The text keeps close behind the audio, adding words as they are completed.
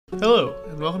Hello,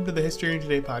 and welcome to the History in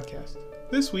Today podcast.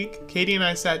 This week, Katie and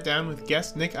I sat down with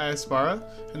guest Nick Ayaspara,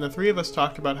 and the three of us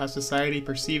talked about how society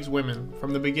perceives women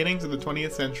from the beginnings of the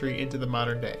 20th century into the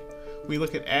modern day. We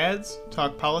look at ads,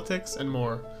 talk politics, and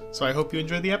more, so I hope you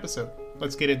enjoy the episode.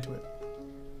 Let's get into it.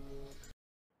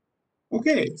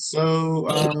 Okay, so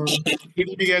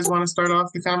Katie, do you guys want to start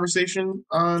off the conversation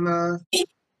on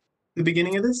the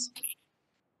beginning of this?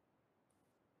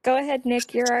 Go ahead,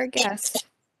 Nick, you're our guest.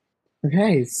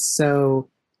 Okay, so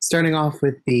starting off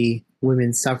with the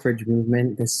women's suffrage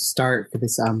movement, the start for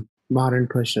this modern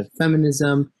push of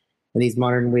feminism and these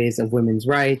modern ways of women's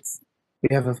rights.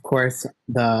 We have, of course,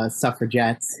 the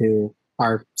suffragettes, who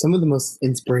are some of the most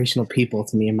inspirational people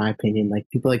to me, in my opinion, like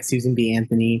people like Susan B.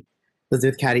 Anthony,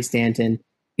 Elizabeth Cady Stanton.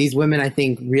 These women, I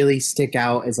think, really stick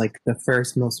out as like the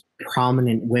first most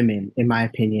prominent women, in my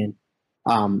opinion,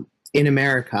 in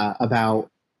America about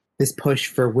this push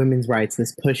for women's rights,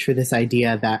 this push for this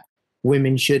idea that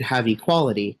women should have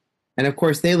equality. And of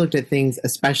course, they looked at things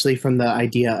especially from the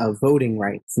idea of voting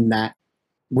rights and that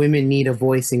women need a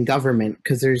voice in government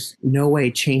because there's no way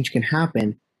change can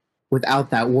happen without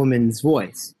that woman's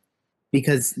voice,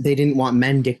 because they didn't want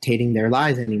men dictating their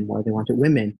lives anymore. They wanted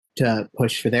women to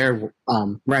push for their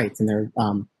rights and their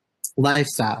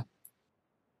lifestyle.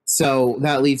 So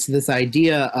that leads to this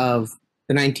idea of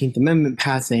the 19th Amendment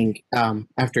passing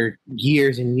after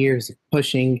years and years of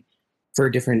pushing for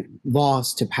different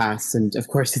laws to pass. And of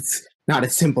course, it's not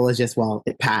as simple as just, well,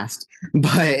 it passed.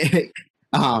 But,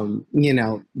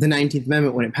 the 19th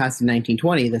Amendment, when it passed in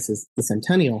 1920, this is the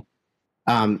centennial,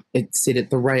 it stated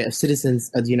the right of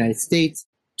citizens of the United States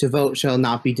to vote shall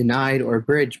not be denied or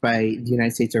abridged by the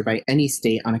United States or by any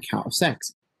state on account of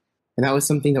sex. And that was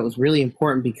something that was really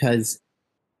important because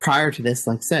prior to this,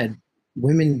 like I said,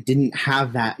 women didn't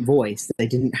have that voice. They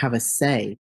didn't have a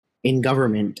say in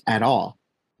government at all.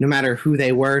 No matter who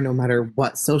they were, no matter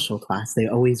what social class, they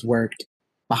always worked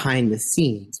behind the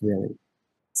scenes, really.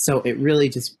 So it really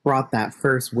just brought that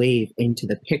first wave into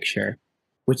the picture,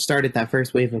 which started that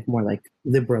first wave of more like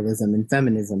liberalism and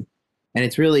feminism. And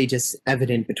it's really just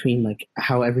evident between like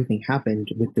how everything happened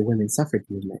with the women's suffrage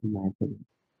movement, in my opinion.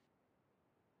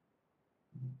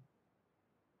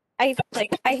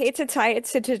 I hate to tie it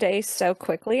to today so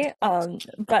quickly,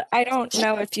 but I don't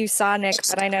know if you saw, Nick,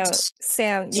 but I know,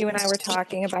 Sam, you and I were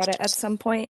talking about it at some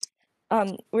point.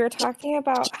 We were talking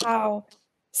about how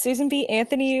Susan B.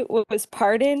 Anthony was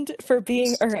pardoned for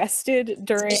being arrested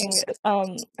during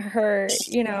her,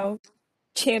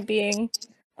 championing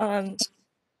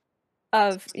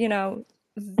of,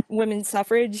 women's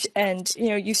suffrage, and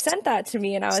you sent that to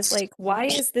me and I was like, why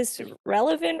is this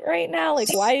relevant right now?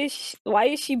 Like, why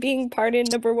is she being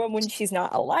pardoned, number one, when she's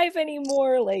not alive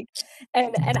anymore? Like,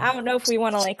 and I don't know if we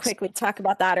want to like quickly talk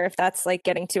about that or if that's like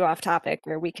getting too off topic,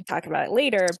 or we can talk about it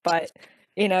later, but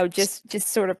just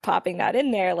sort of popping that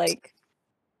in there, like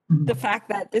the fact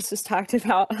that this was talked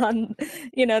about on the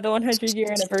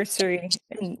 100-year anniversary,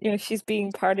 and she's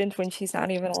being pardoned when she's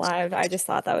not even alive. I just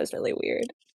thought that was really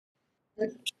weird.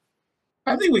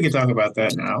 I think we can talk about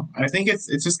that now. I think it's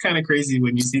just kind of crazy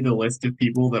when you see the list of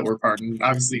people that were pardoned,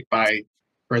 obviously by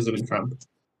President Trump,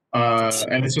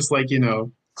 and it's just like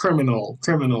criminal,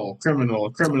 criminal, criminal,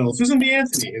 criminal. Susan B.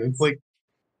 Anthony, and it's like,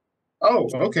 oh,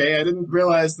 okay, I didn't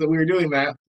realize that we were doing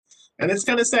that, and it's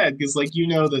kind of sad because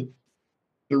that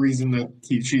the reason that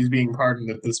she's being pardoned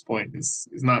at this point is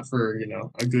not for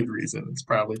a good reason. It's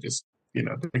probably just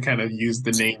to kind of use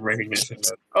the name recognition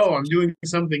that, oh, I'm doing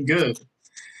something good.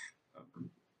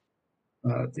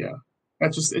 Yeah,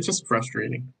 it's just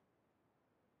frustrating.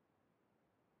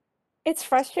 It's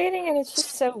frustrating and it's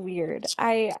just so weird.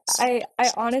 I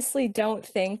honestly don't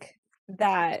think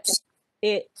that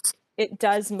it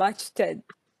does much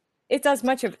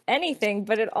of anything,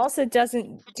 but it also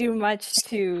doesn't do much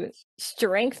to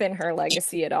strengthen her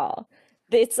legacy at all.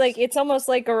 It's almost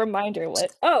like a reminder,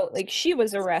 like, oh, like she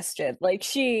was arrested, like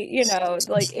she,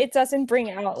 like it doesn't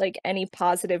bring out like any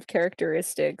positive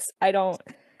characteristics. I don't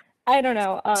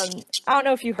know. I don't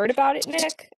know if you heard about it,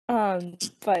 Nick.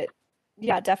 But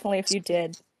yeah, definitely if you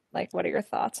did, like, what are your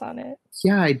thoughts on it?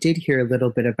 Yeah, I did hear a little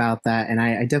bit about that, and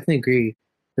I definitely agree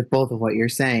with both of what you're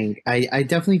saying. I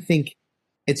definitely think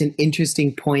it's an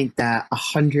interesting point that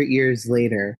 100 years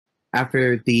later,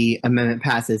 after the amendment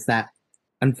passes, that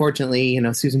unfortunately,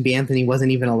 Susan B. Anthony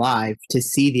wasn't even alive to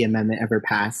see the amendment ever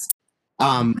pass.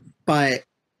 But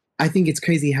I think it's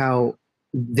crazy how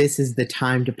this is the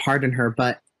time to pardon her.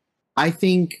 But I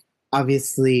think,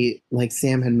 obviously, like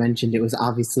Sam had mentioned, it was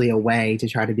obviously a way to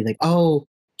try to be like, oh,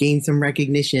 gain some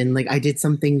recognition. Like, I did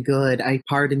something good. I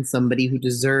pardoned somebody who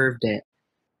deserved it.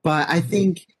 But I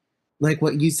think like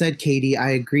what you said, Katie, I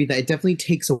agree that it definitely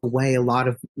takes away a lot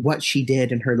of what she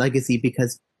did and her legacy,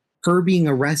 because her being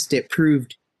arrested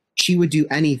proved she would do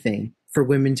anything for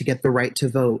women to get the right to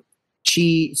vote.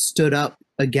 She stood up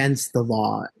against the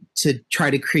law to try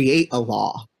to create a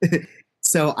law.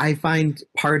 So I find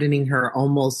pardoning her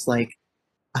almost like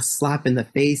a slap in the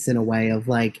face, in a way of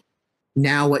like,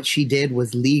 now what she did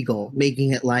was legal,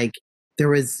 making it like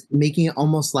making it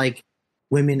almost like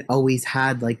women always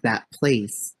had like that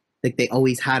place, like they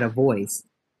always had a voice,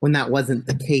 when that wasn't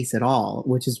the case at all,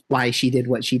 which is why she did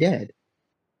what she did.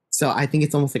 So I think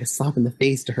it's almost like a slap in the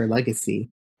face to her legacy,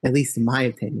 at least in my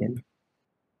opinion.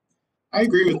 I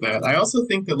agree with that. I also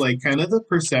think that like kind of the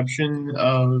perception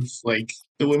of like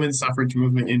the women's suffrage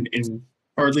movement in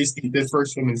or at least the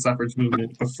first women's suffrage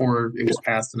movement before it was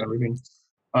passed and everything.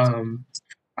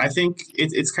 I think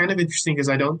it's kind of interesting because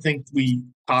I don't think we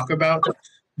talk about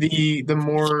the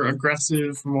more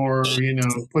aggressive, more, you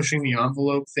know, pushing the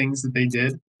envelope things that they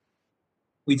did.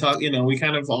 We talk, you know, we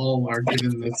kind of all are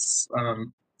given this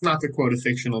not to quote a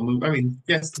fictional movie. I mean,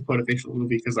 yes, to quote a fictional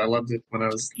movie because I loved it when I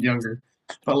was younger.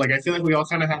 But like I feel like we all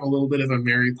kind of have a little bit of a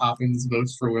Mary Poppins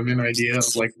votes for women idea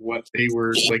of like what they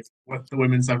were, like what the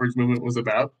women's suffrage movement was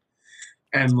about.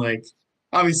 And like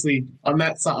obviously on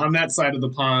that side of the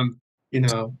pond, you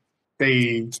know,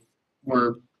 they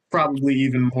were probably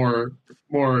even more,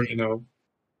 you know,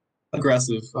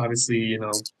 aggressive. Obviously, you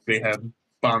know, they had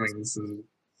bombings, and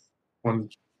one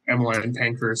Emmeline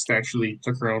Pankhurst actually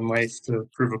took her own life to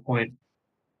prove a point.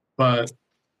 But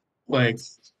like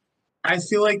I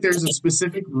feel like there's a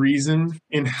specific reason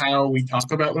in how we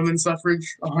talk about women's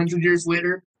suffrage 100 years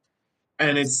later.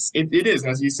 And it is,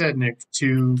 as you said, Nick,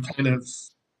 to kind of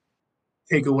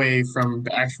take away from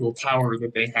the actual power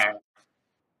that they had.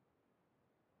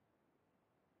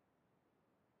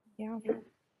 Yeah.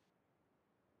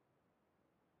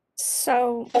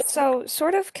 So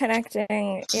sort of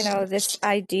connecting, you know, this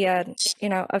idea, you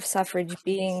know, of suffrage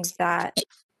being that,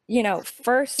 you know,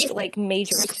 first like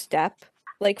major step,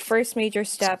 first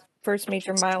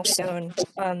major milestone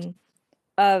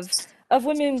of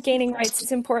women gaining rights.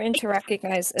 It's important to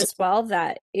recognize as well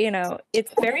that, you know,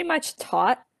 it's very much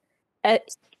taught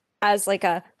as like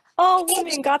a all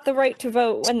women got the right to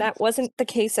vote, when that wasn't the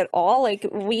case at all. Like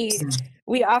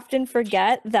we often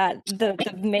forget that the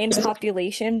main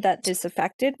population that this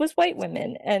affected was white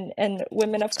women and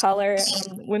women of color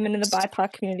and women in the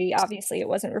BIPOC community. Obviously, it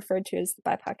wasn't referred to as the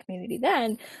BIPOC community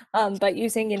then, but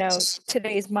using, you know,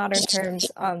 today's modern terms,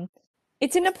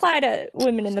 it didn't apply to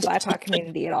women in the BIPOC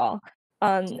community at all.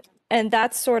 And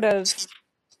that's sort of,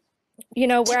 you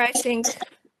know, where I think,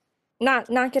 not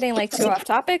getting like too off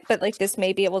topic, but like this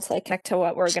may be able to like connect to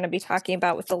what we're going to be talking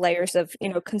about with the layers of, you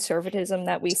know, conservatism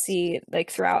that we see like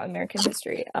throughout American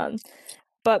history.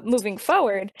 But moving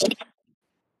forward,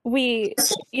 we,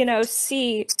 you know,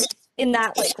 see in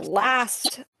that like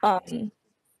last, and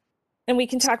we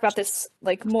can talk about this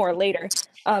like more later.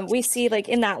 We see like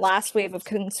in that last wave of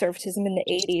conservatism in the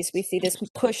 80s, we see this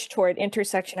push toward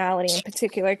intersectionality. In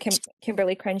particular,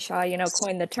 Kimberly Crenshaw, you know,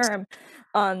 coined the term.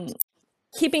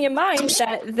 Keeping in mind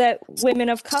that women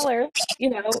of color, you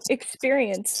know,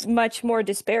 experience much more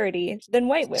disparity than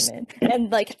white women, and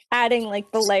like adding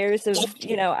like the layers of,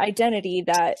 you know, identity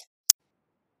that,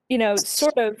 you know,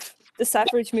 sort of the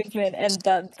suffrage movement and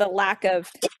the lack of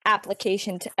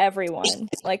application to everyone,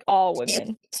 like all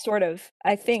women, sort of,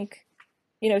 I think,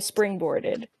 you know,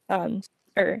 springboarded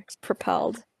or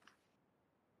propelled.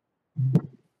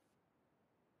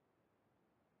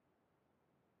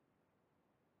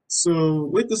 So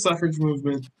with the suffrage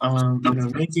movement, you know,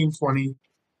 1920,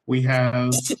 we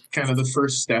have kind of the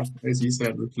first step, as you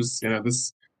said, which was, you know,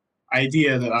 this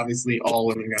idea that obviously all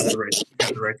women got the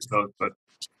right to vote, but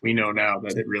we know now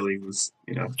that it really was,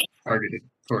 you know, targeted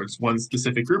towards one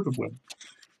specific group of women.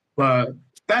 But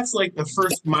that's like the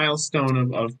first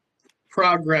milestone of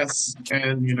progress,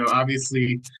 and you know,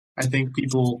 obviously, I think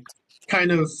people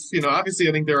kind of, you know, obviously,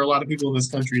 I think there are a lot of people in this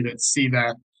country that see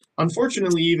that,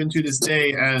 unfortunately, even to this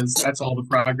day, as that's all the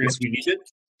progress we needed.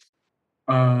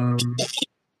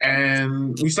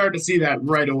 And we started to see that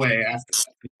right away after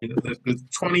that. You know, the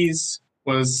 20s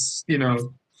was, you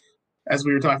know, as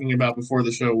we were talking about before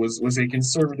the show, was a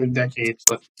conservative decade,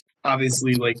 but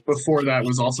obviously, like before that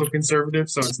was also conservative,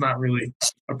 so it's not really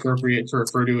appropriate to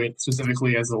refer to it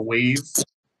specifically as a wave.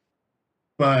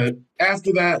 But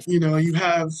after that, you know, you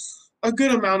have a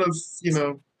good amount of, you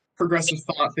know, progressive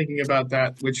thought thinking about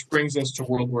that, which brings us to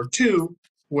World War II,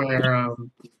 where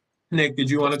Nick, did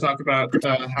you want to talk about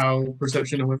how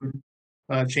perception of women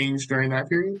changed during that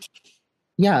period?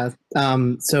 Yeah.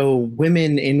 So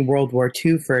women in World War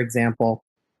II, for example,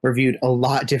 were viewed a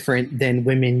lot different than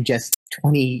women just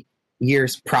 20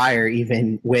 years prior,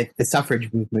 even with the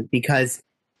suffrage movement, because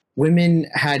women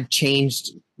had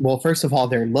changed. Well, first of all,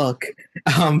 their look.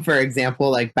 For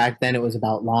example, like back then it was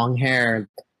about long hair,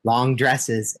 long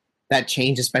dresses. That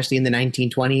changed, especially in the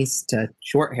 1920s, to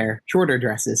short hair, shorter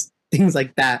dresses, things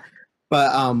like that.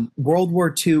 But World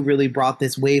War II really brought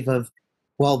this wave of,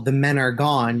 well, the men are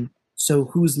gone, so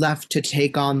who's left to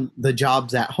take on the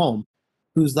jobs at home?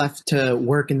 Who's left to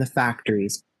work in the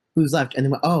factories? Who's left? And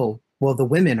then, oh, well, the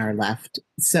women are left.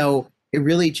 So it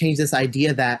really changed this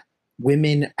idea that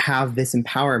women have this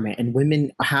empowerment and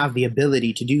women have the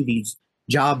ability to do these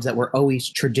jobs that were always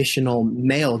traditional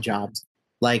male jobs,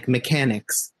 like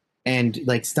mechanics and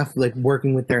like stuff like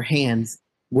working with their hands,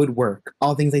 woodwork,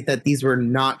 all things like that. These were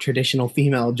not traditional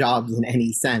female jobs in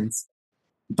any sense.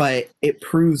 But it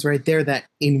proves right there that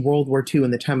in World War II,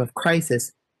 in the time of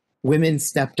crisis, women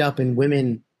stepped up and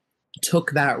women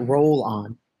took that role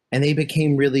on, and they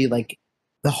became really like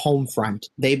the home front.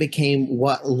 They became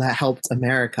what helped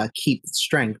America keep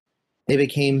strength. They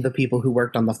became the people who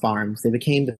worked on the farms. They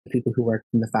became the people who worked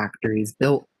in the factories,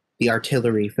 built the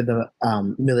artillery for the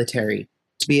military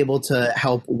to be able to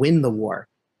help win the war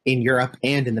in Europe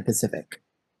and in the Pacific.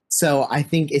 So I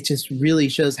think it just really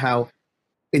shows how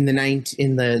in the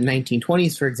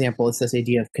 1920s, for example, it's this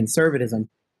idea of conservatism,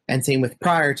 and same with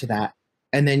prior to that.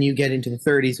 And then you get into the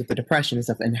 30s with the Depression and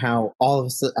stuff, and how all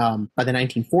of by the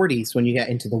 1940s, when you get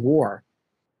into the war,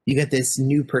 you get this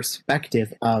new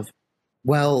perspective of,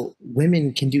 well,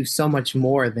 women can do so much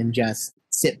more than just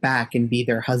sit back and be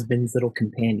their husband's little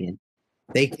companion.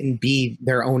 They can be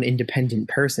their own independent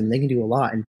person. They can do a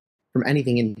lot, and from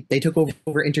anything. And they took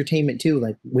over entertainment too.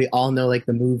 Like we all know, like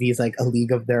the movies, like A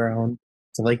League of Their Own,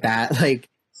 stuff like that. Like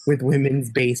with women's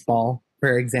baseball,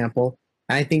 for example.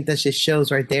 And I think that just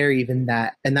shows right there, even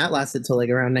that, and that lasted till like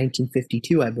around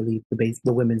 1952, I believe,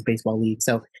 the women's baseball league.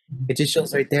 So it just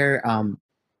shows right there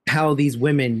how these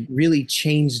women really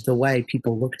changed the way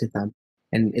people looked at them.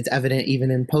 And it's evident even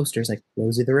in posters like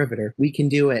Rosie the Riveter. We can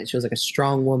do it. She was like a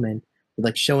strong woman,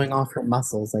 like showing off her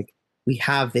muscles. Like we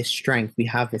have this strength, we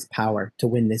have this power to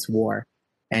win this war.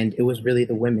 And it was really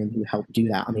the women who helped do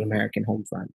that on the American home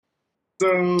front.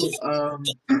 So,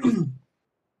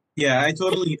 yeah, I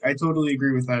totally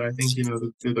agree with that. I think, you know,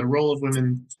 the role of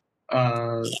women,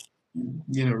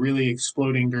 you know, really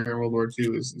exploding during World War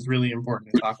II is really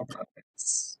important to talk about.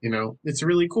 It's, you know, it's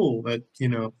really cool that, you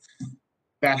know,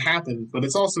 that happened, but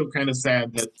it's also kind of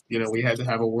sad that, you know, we had to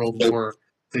have a world war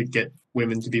to get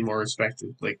women to be more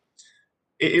respected. Like,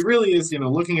 it really is, you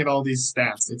know, looking at all these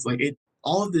stats, it's like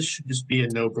all of this should just be a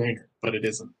no-brainer, but it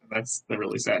isn't. And that's the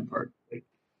really sad part. Like,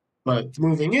 but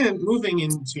moving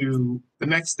into the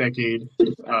next decade,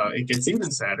 it gets even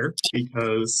sadder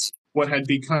because what had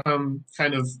become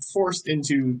kind of forced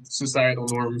into societal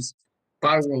norms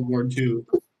by World War II,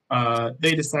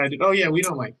 they decided, oh yeah, we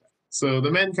don't like that. So the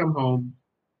men come home,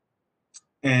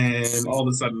 and all of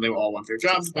a sudden they all want their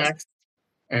jobs back.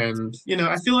 And you know,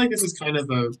 I feel like this is kind of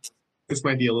this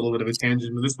might be a little bit of a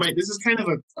tangent, but this is kind of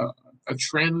a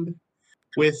trend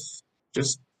with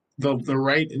just the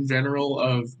right in general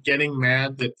of getting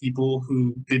mad that people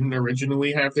who didn't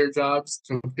originally have their jobs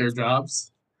took their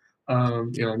jobs.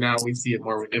 You know, now we see it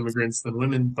more with immigrants than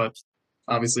women, but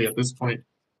obviously at this point,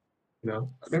 you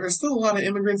know, there are still a lot of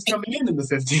immigrants coming in the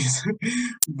 50s,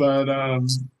 but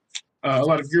a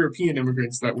lot of European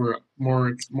immigrants that were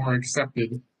more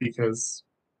accepted because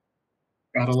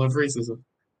gotta love racism.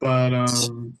 But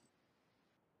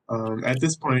at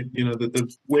this point, you know,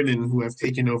 the women who have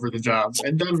taken over the jobs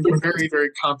and done very, very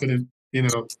competent, you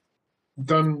know,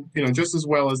 done, you know, just as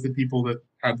well as the people that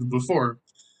had them before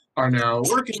are now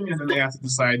working, and then they have to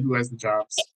decide who has the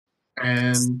jobs.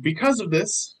 And because of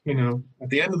this, you know, at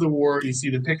the end of the war, you see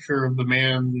the picture of the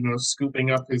man, you know,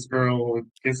 scooping up his girl and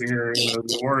kissing her, you know,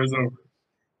 the war is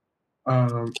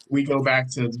over. We go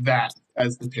back to that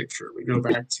as the picture. We go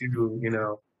back to, you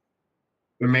know,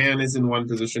 the man is in one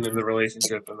position in the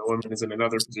relationship and the woman is in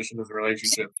another position in the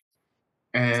relationship.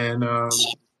 And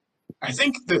I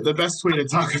think that the best way to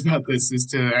talk about this is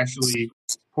to actually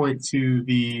point to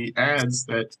the ads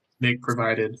that Nick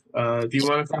provided. Do you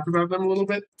want to talk about them a little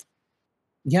bit?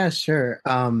 Yeah, sure.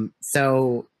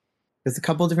 So there's a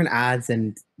couple different ads,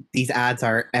 and these ads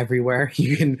are everywhere.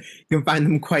 You can find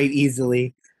them quite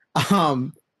easily.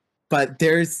 But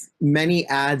there's many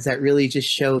ads that really just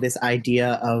show this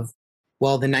idea of,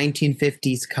 well, the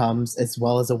 1950s comes as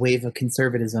well as a wave of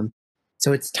conservatism.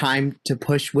 So it's time to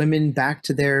push women back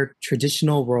to their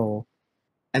traditional role.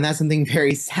 And that's something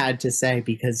very sad to say,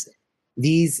 because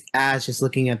these ads, just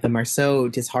looking at them, are so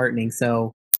disheartening.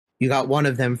 So you got one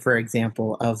of them, for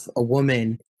example, of a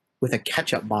woman with a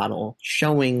ketchup bottle,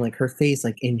 showing like her face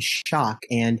like in shock.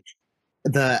 And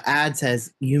the ad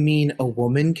says, "You mean a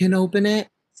woman can open it?"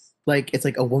 Like it's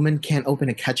like a woman can't open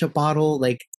a ketchup bottle.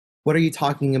 Like what are you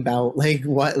talking about? Like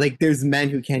what? Like there's men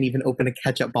who can't even open a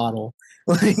ketchup bottle.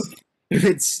 Like if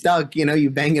it's stuck, you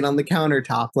bang it on the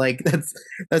countertop. Like that's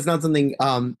not something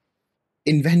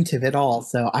inventive at all.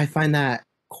 So I find that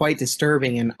quite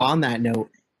disturbing. And on that note,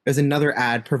 there's another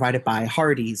ad provided by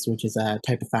Hardee's, which is a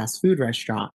type of fast food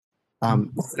restaurant,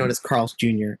 known as Carl's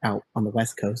Jr. out on the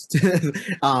West Coast.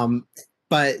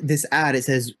 But this ad, it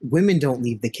says, "Women don't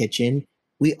leave the kitchen.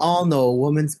 We all know a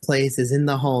woman's place is in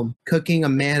the home, cooking a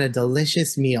man a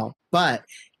delicious meal. But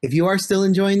if you are still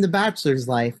enjoying the bachelor's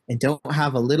life and don't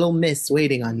have a little miss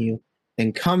waiting on you,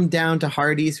 then come down to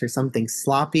Hardee's for something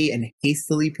sloppy and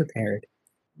hastily prepared."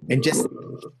 And just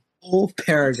whole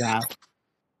paragraph.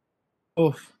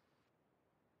 Oof.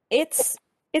 It's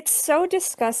so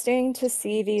disgusting to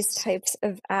see these types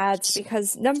of ads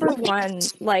because number one,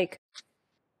 like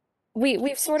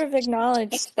we've sort of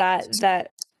acknowledged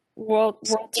that World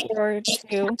War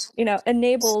II,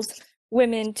 enables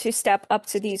women to step up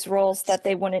to these roles that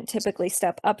they wouldn't typically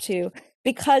step up to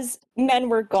because men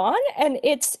were gone. And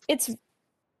it's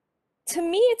to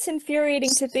me, it's infuriating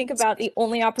to think about the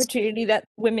only opportunity that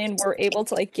women were able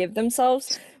to like give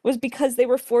themselves was because they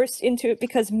were forced into it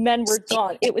because men were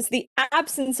gone. It was the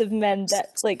absence of men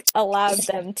that like allowed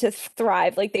them to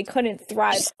thrive. Like they couldn't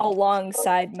thrive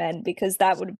alongside men because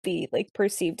that would be like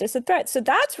perceived as a threat. So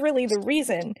that's really the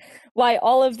reason why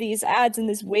all of these ads and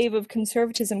this wave of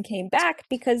conservatism came back,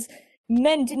 because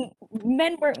men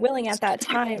weren't willing at that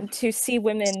time to see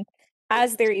women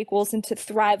as their equals and to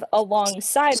thrive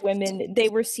alongside women. They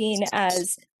were seen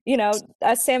as,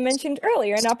 as Sam mentioned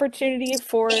earlier, an opportunity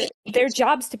for their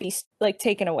jobs to be like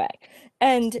taken away.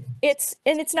 And it's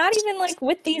not even like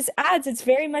with these ads, it's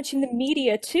very much in the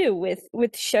media too,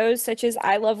 with shows such as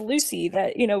I Love Lucy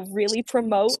that, really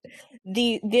promote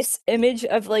this image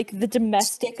of like the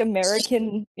domestic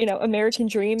American, American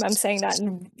dream. I'm saying that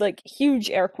in like huge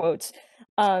air quotes.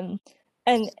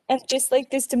 And just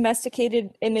like this domesticated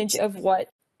image of what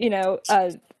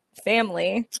a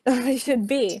family should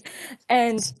be.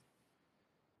 And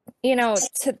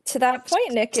to that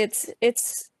point, Nick,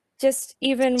 it's just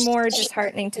even more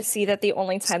disheartening to see that the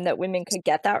only time that women could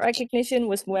get that recognition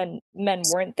was when men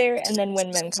weren't there, and then when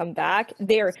men come back,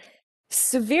 they're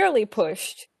severely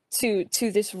pushed to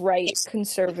this right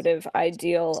conservative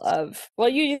ideal of, well,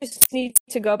 you just need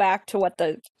to go back to what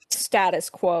the status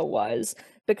quo was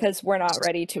because we're not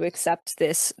ready to accept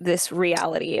this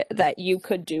reality that you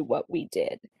could do what we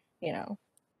did.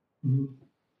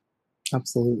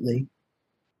 Absolutely.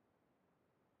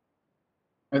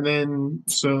 And then,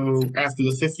 so after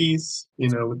the 50s,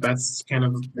 that's kind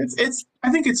of, it's,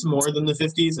 I think it's more than the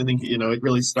 50s. I think, it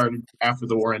really started after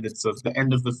the war ended. So the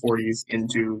end of the 40s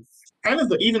into kind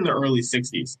of even the early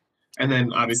 60s. And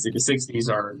then obviously the 60s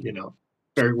are,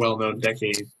 very well-known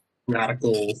decade,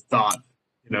 radical thought,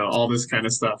 all this kind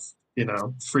of stuff,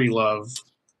 free love.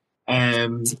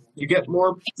 And you get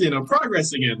more,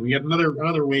 progress again. We get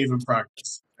another wave of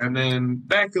progress. And then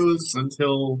that goes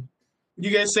until, you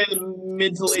guys say the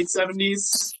mid to late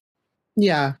 70s?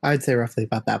 Yeah, I would say roughly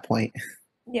about that point.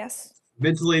 Yes.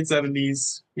 Mid to late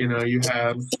 70s, you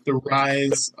have the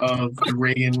rise of the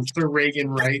Reagan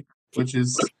right, which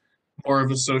is more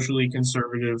of a socially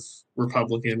conservative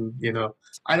Republican,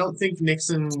 I don't think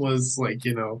Nixon was like,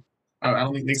 I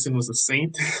don't think Nixon was a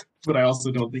saint, but I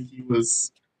also don't think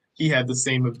he had the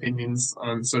same opinions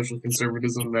on social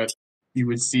conservatism that you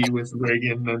would see with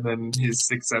Reagan and then his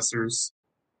successors.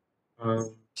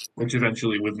 Which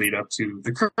eventually would lead up to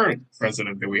the current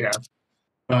president that we have.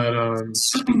 But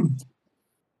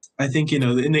I think, in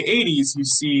the 80s, you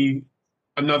see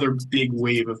another big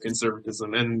wave of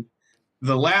conservatism. And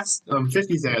the last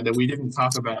 50s ad that we didn't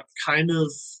talk about kind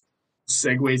of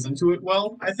segues into it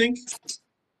well, I think,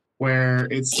 where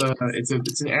it's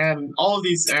an ad. And all of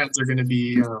these ads are going to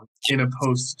be in a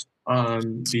post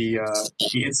on the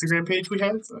Instagram page we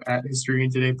have at Historian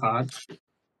Today Pod.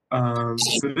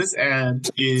 So this ad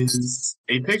is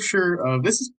a picture of,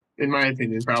 this is, in my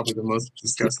opinion, probably the most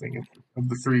disgusting of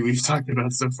the three we've talked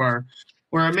about so far,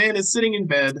 where a man is sitting in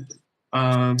bed,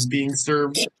 being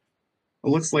served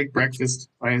what looks like breakfast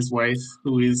by his wife,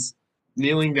 who is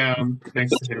kneeling down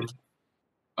next to him.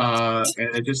 And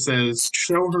it just says,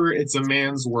 "Show her it's a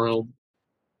man's world."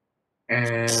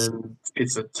 And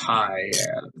it's a tie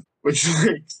ad, which,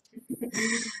 like,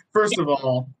 first of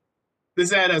all,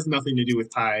 this ad has nothing to do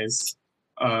with ties.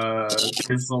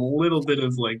 There's a little bit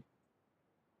of like,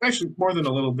 actually more than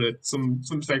a little bit, some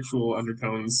sexual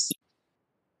undertones.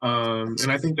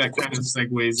 And I think that kind of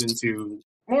segues into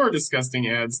more disgusting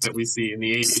ads that we see in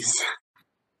the 80s.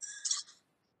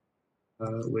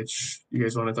 Which you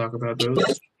guys want to talk about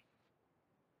those?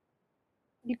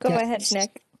 You go Yeah. ahead,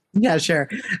 Nick. Yeah, sure.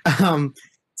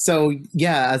 So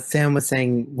yeah, as Sam was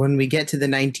saying, when we get to the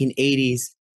 1980s,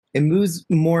 it moves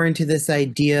more into this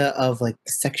idea of like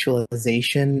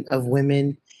sexualization of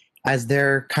women as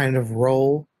their kind of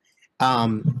role.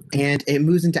 And it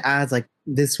moves into ads like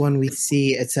this one we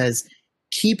see, it says,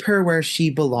 keep her where she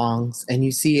belongs. And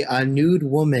you see a nude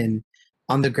woman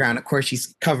on the ground. Of course,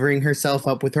 she's covering herself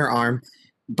up with her arm,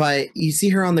 but you see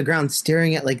her on the ground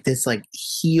staring at like this like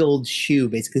heeled shoe.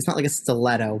 Basically, it's not like a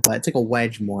stiletto, but it's like a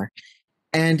wedge more.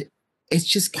 And it's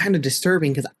just kind of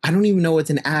disturbing because I don't even know what it's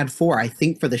an ad for. I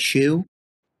think for the shoe,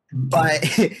 but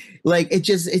like it's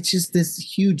just this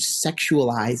huge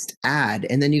sexualized ad.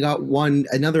 And then you got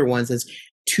another one says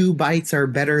 2 bites are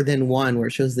better than 1, where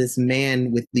it shows this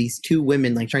man with these 2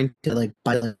 women like trying to like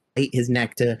bite his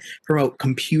neck to promote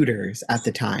computers at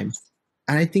the time.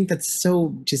 And I think that's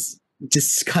so just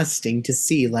disgusting to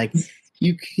see. Like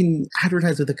you can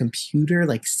advertise with a computer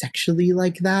like sexually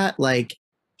like that, like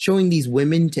showing these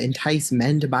women to entice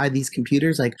men to buy these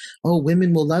computers, like, oh,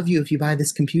 women will love you if you buy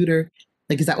this computer.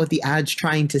 Like, is that what the ad's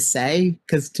trying to say?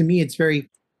 Because to me, it's very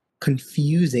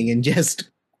confusing and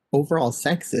just overall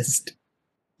sexist.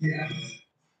 Yeah.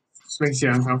 This makes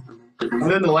you uncomfortable. And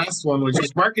then the last one, which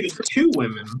is marketed to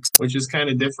women, which is kind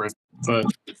of different, but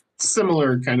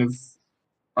similar kind of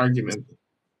argument,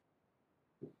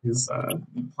 is the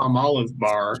Palmolive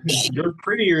bar. You're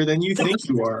prettier than you think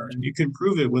you are, and you can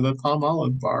prove it with a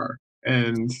Palmolive bar.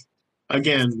 And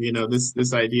again,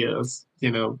 this idea of,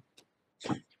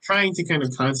 trying to kind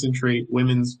of concentrate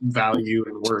women's value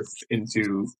and worth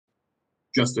into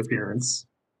just appearance.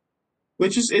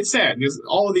 Which is, it's sad because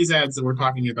all of these ads that we're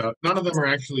talking about, none of them are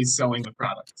actually selling the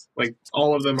product. Like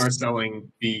all of them are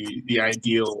selling the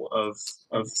ideal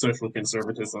of social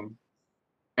conservatism,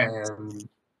 and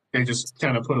they just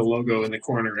kind of put a logo in the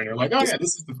corner and are like, oh yeah,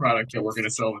 this is the product that we're going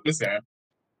to sell with this ad.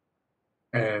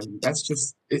 And that's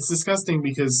just, it's disgusting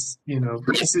because,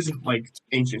 this isn't like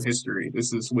ancient history.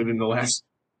 This is within the last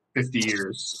 50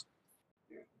 years.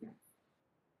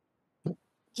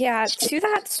 Yeah, to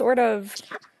that sort of,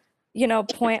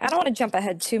 point, I don't want to jump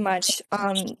ahead too much,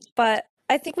 but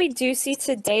I think we do see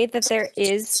today that there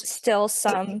is still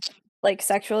some like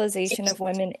sexualization of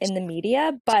women in the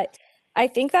media, but I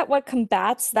think that what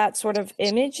combats that sort of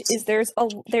image is there's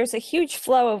a huge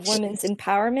flow of women's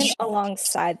empowerment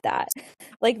alongside that.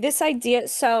 Like this idea,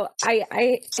 so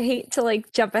I hate to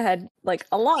like jump ahead like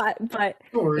a lot, but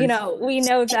we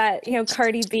know that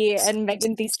Cardi B and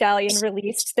Megan Thee Stallion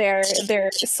released their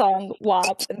song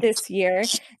WAP this year,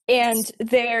 and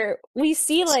we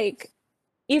see like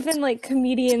even like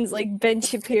comedians like Ben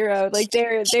Shapiro, like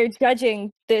they're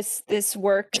judging this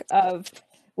work of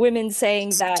women saying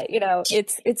that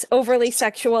it's overly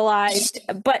sexualized,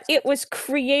 but it was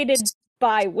created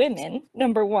by women.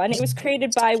 Number one, it was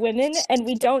created by women, and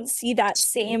we don't see that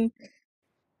same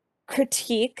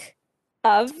critique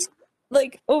of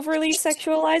like overly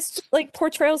sexualized like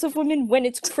portrayals of women when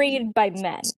it's created by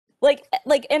men. Like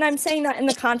and I'm saying that in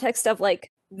the context of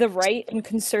like the right and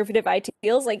conservative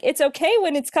ideals. Like it's okay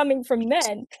when it's coming from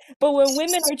men, but when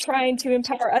women are trying to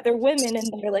empower other women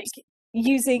and they're like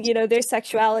using their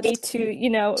sexuality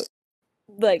to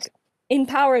like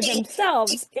empower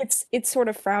themselves, it's sort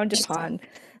of frowned upon.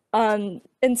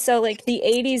 And so like the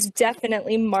 80s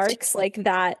definitely marks like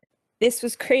that this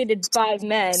was created by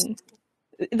men,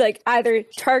 like either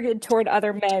targeted toward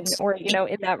other men or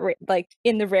in that like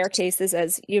in the rare cases,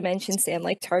 as you mentioned, Sam,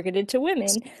 like targeted to women.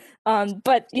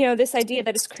 But this idea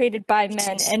that it's created by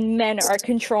men and men are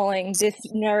controlling this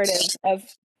narrative of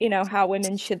how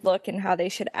women should look and how they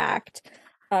should act.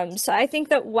 So I think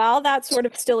that while that sort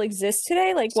of still exists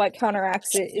today, like what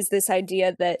counteracts it is this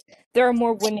idea that there are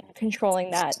more women controlling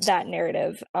that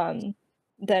narrative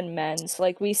than men. So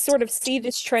like we sort of see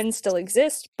this trend still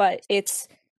exist, but it's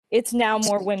now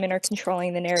more women are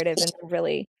controlling the narrative and they're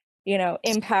really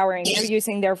empowering, they're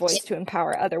using their voice to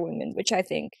empower other women, which I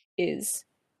think is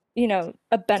a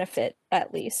benefit.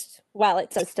 At least while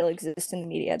it does still exist in the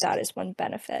media, that is one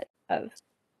benefit of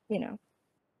I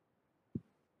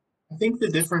think the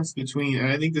difference between,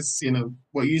 and I think this,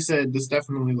 what you said, this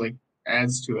definitely like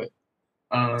adds to it.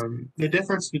 The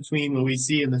difference between what we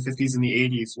see in the 50s and the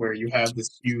 80s, where you have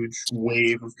this huge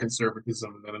wave of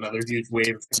conservatism and then another huge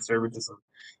wave of conservatism,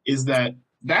 is that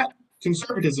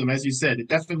conservatism, as you said, it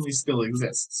definitely still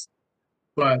exists,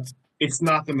 but it's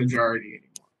not the majority anymore.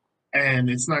 And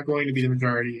it's not going to be the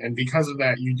majority. And because of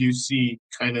that, you do see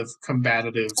kind of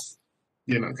combative,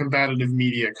 combative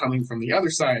media coming from the other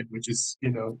side, which is,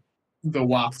 the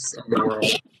WAPs of the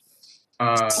world.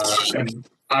 And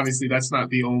obviously that's not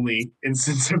the only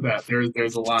instance of that.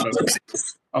 There's a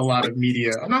lot of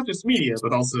media, not just media,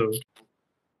 but also,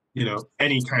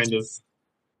 any kind of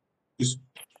just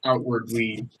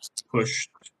outwardly pushed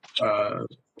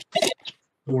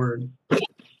word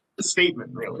statement,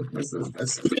 really.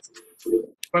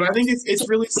 But I think it's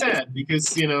really sad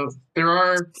because, there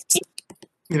are,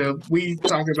 we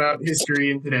talk about history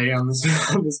and today on this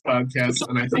on this podcast,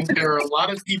 and I think there are a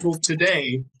lot of people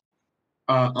today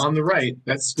on the right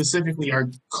that specifically are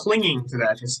clinging to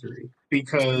that history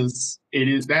because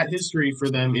that history for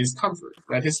them is comfort.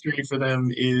 That history for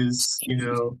them is,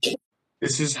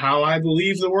 this is how I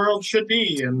believe the world should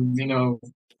be, and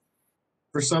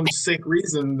for some sick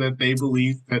reason that they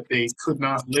believe that they could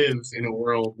not live in a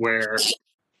world where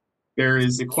there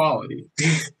is equality.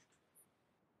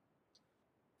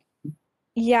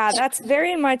 Yeah, that's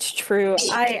very much true.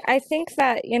 I think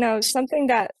that, something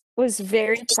that was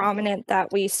very prominent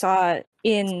that we saw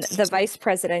in the vice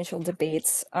presidential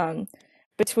debates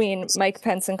between Mike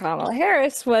Pence and Kamala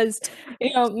Harris was,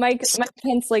 Mike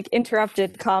Pence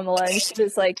interrupted Kamala and she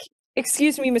was like,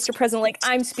 "Excuse me, Mr. President,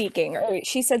 I'm speaking," or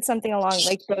she said something along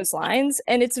those lines.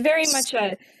 And it's very much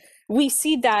we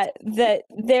see that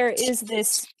there is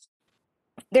this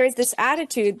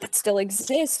attitude that still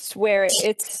exists where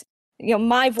it's,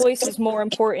 my voice is more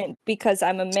important because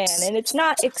I'm a man, and it's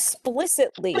not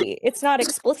explicitly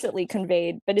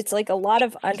conveyed, but it's a lot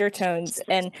of undertones.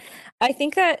 And I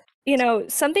think that,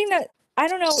 something that I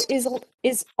don't know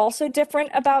is also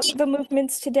different about the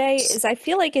movements today is I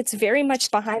feel like it's very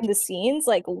much behind the scenes,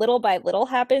 little by little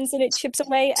happens, and it chips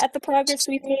away at the progress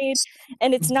we've made.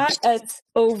 And it's not as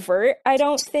overt, I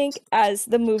don't think, as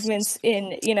the movements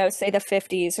in, say the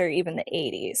 50s or even the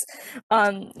 80s.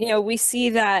 We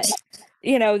see that,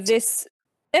 this,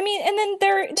 and then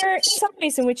there are some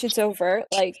ways in which it's overt,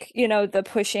 the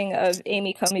pushing of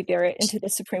Amy Coney Barrett into the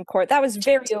Supreme Court. That was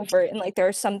very overt, and there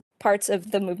are some parts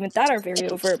of the movement that are very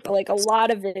overt, but a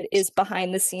lot of it is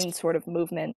behind the scenes sort of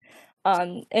movement.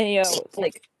 And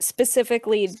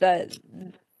specifically the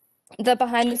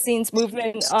behind the scenes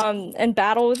movement and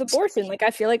battle with abortion.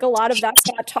 I feel like a lot of that's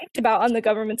not talked about on the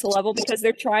governmental level because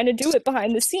they're trying to do it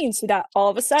behind the scenes so that all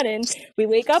of a sudden we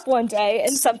wake up one day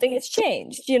and something has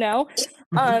changed,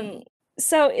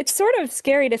 So it's sort of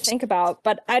scary to think about,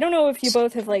 but I don't know if you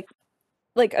both have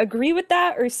agree with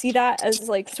that or see that as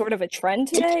sort of a trend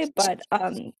today, but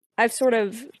I've sort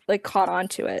of caught on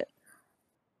to it.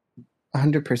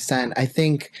 100%. I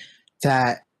think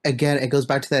that, again, it goes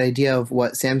back to that idea of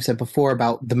what Sam said before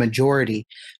about the majority,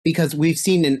 because we've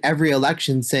seen in every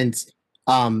election since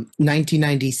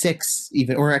 1996,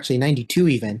 even, or actually 92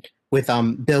 even, with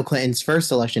Bill Clinton's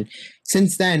first election.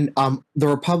 Since then, the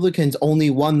Republicans only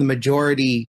won the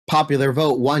majority popular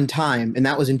vote one time, and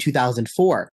that was in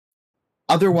 2004.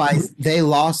 Otherwise, they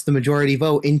lost the majority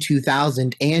vote in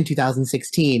 2000 and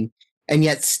 2016, and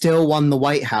yet still won the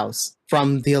White House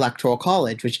from the Electoral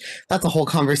College, which that's a whole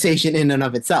conversation in and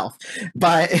of itself.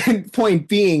 But point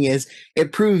being is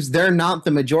it proves they're not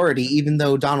the majority, even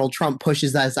though Donald Trump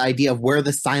pushes this idea of we're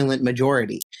the silent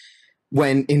majority,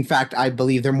 when in fact, I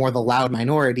believe they're more the loud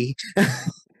minority.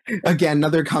 Again,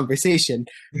 another conversation.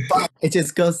 But it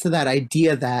just goes to that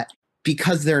idea that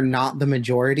because they're not the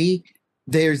majority,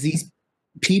 there's these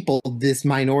people, this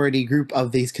minority group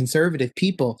of these conservative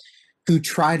people who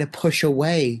try to push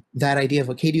away that idea of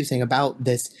what Katie was saying about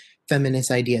this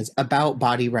feminist ideas, about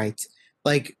body rights.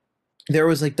 There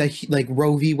was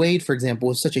Roe v. Wade, for example,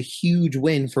 was such a huge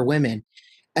win for women.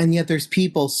 And yet there's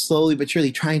people slowly but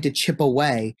surely trying to chip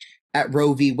away at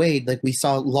Roe v. Wade. We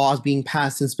saw laws being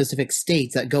passed in specific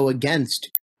states that go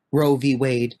against Roe v.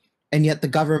 Wade. And yet the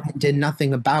government did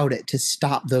nothing about it to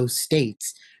stop those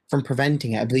states from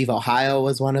preventing it. I believe Ohio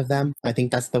was one of them. I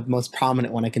think that's the most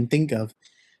prominent one I can think of.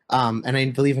 And I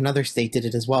believe another state did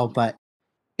it as well. But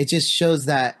it just shows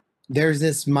that there's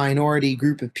this minority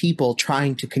group of people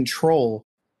trying to control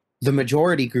the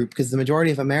majority group, because the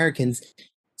majority of Americans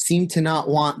seem to not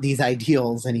want these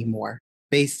ideals anymore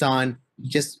based on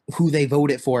just who they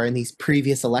voted for in these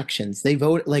previous elections. They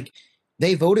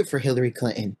voted for Hillary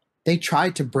Clinton. They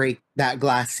tried to break that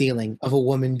glass ceiling of a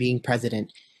woman being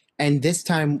president. And this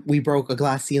time we broke a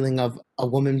glass ceiling of a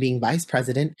woman being vice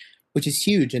president, which is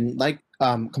huge. And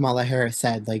Kamala Harris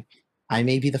said, I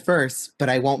may be the first, but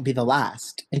I won't be the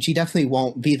last. And she definitely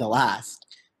won't be the last.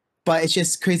 But it's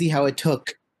just crazy how it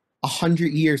took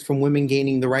 100 years from women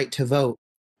gaining the right to vote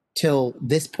till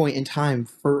this point in time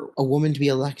for a woman to be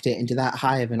elected into that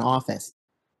high of an office.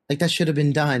 That should have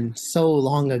been done so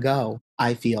long ago,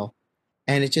 I feel.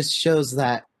 And it just shows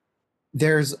that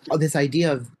there's this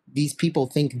idea of these people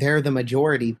think they're the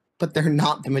majority, but they're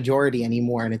not the majority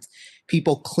anymore. And it's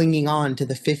people clinging on to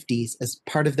the 50s as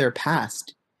part of their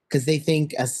past because they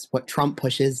think, as what Trump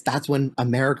pushes, that's when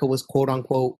America was quote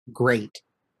unquote great.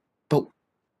 But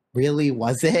really,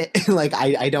 was it? Like,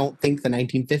 I don't think the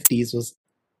 1950s was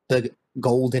the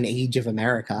golden age of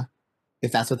America.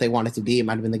 If that's what they want it to be, it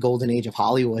might have been the golden age of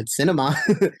Hollywood cinema.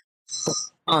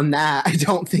 On that, I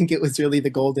don't think it was really the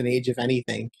golden age of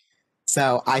anything.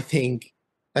 So I think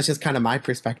that's just kind of my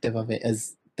perspective of it,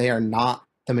 is they are not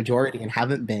the majority and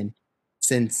haven't been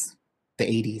since the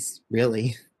 80s,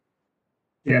 really.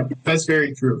 Yeah, that's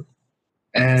very true.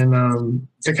 And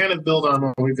to kind of build on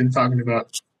what we've been talking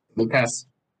about the past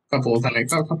couple of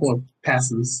times, a couple of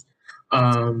passes,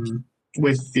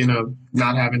 with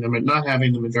not having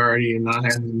the majority and not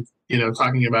having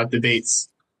talking about debates.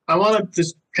 I want to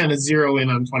just kind of zero in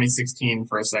on 2016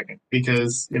 for a second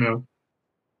because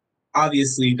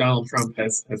obviously Donald Trump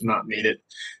has not made it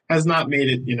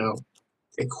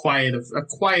a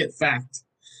quiet fact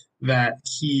that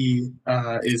he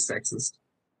is sexist.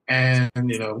 And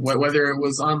whether it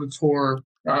was on the tour,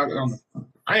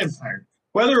 I am tired.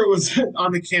 Whether it was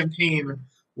on the campaign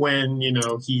when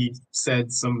he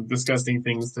said some disgusting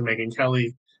things to Megyn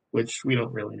Kelly, which we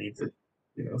don't really need to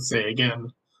say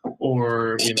again,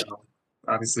 or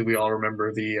obviously we all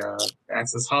remember the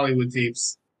Access Hollywood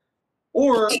tapes,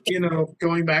 or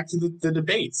going back to the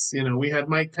debates. We had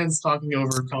Mike Pence talking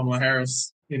over Kamala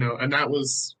Harris, and that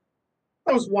was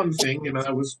one thing,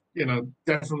 that was,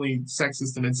 definitely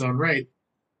sexist in its own right.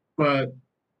 But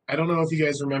I don't know if you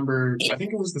guys remember, I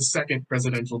think it was the second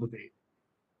presidential debate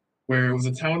where it was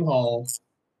a town hall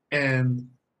and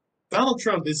Donald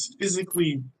Trump is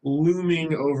physically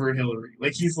looming over Hillary.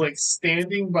 Like he's like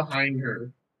standing behind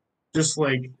her, just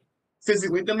like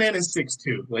physically. The man is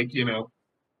 6'2". Like,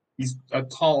 he's a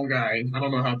tall guy. I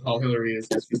don't know how tall Hillary is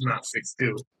because she's not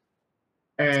 6'2".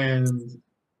 And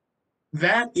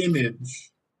that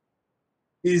image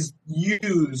is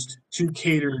used to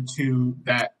cater to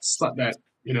that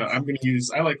I'm going to use,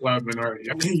 I like loud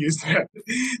minority. I'm going to use that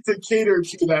to cater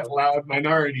to that loud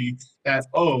minority that,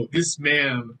 oh, this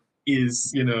man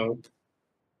is,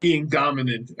 being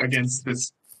dominant against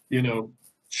this,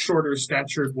 shorter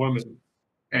statured woman,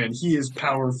 and he is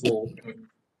powerful.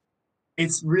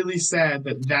 It's really sad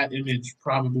that that image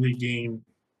probably gained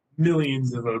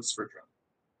millions of votes for Trump.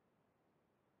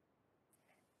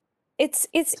 It's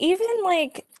even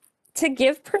like, to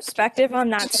give perspective on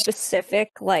that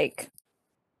specific like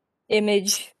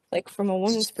image, like from a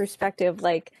woman's perspective,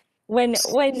 like when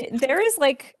there is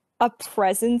like a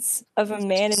presence of a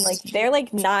man and like they're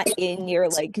like not in your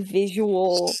like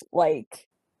visual like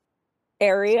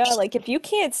area, like if you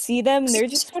can't see them, they're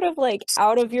just sort of like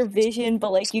out of your vision,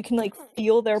 but like you can like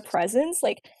feel their presence.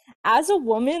 Like as a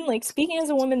woman, like speaking as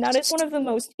a woman, that is one of the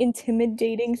most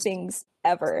intimidating things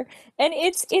ever. And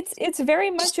it's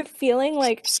very much a feeling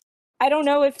like, I don't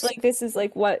know if like this is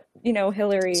like what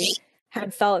Hillary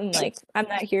had felt, and like I'm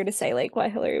not here to say like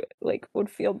what Hillary like would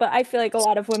feel, but I feel like a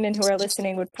lot of women who are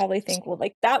listening would probably think, well,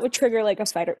 like that would trigger like a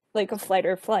fight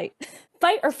or flight.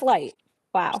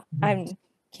 Wow, I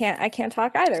can't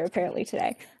talk either apparently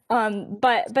today.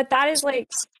 But that is like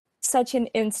such an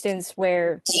instance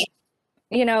where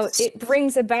it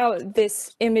brings about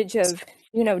this image of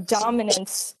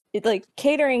dominance, like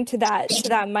catering to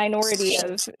that minority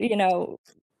of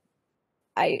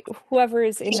whoever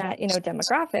is in that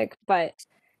demographic, but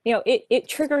it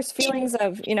triggers feelings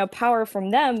of power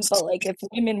from them. But like if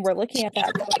women were looking at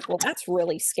that, they're like, well, that's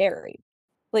really scary.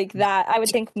 Like that, I would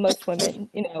think most women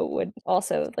would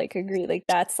also like agree, like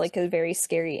that's like a very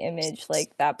scary image.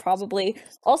 Like that probably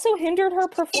also hindered her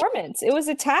performance. It was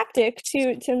a tactic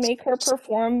to make her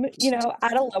perform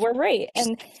at a lower rate.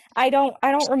 And I don't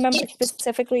remember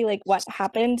specifically like what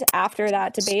happened after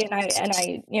that debate, and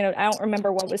I I don't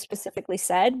remember what was specifically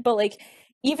said, but like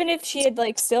even if she had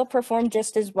like still performed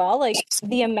just as well, like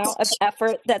the amount of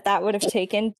effort that would have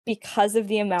taken because of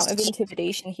the amount of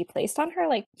intimidation he placed on her,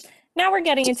 like now we're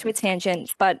getting into a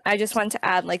tangent, but I just wanted to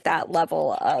add like that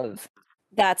level of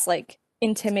that's like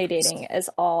intimidating as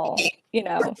all,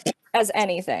 as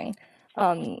anything.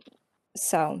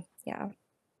 So yeah.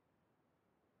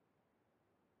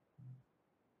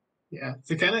 Yeah,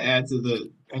 to kind of add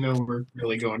to I know we're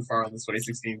really going far on this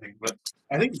 2016 thing, but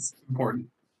I think it's important.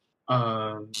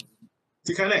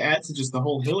 To kind of add to just the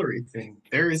whole Hillary thing,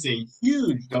 there is a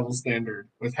huge double standard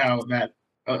with how that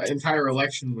entire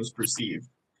election was perceived.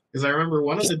 Because I remember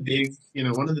one of the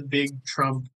big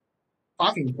Trump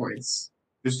talking points,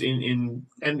 just and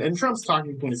Trump's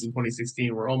talking points in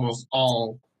 2016 were almost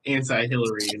all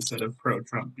anti-Hillary instead of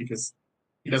pro-Trump because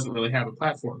he doesn't really have a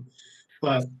platform.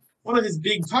 But one of his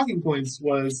big talking points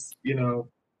was, Bill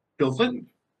Clinton.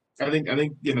 I think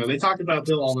they talked about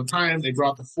Bill all the time. They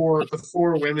brought the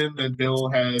four women that Bill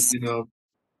had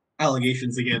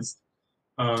allegations against.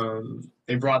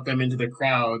 They brought them into the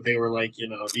crowd. They were like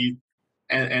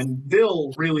and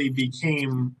Bill really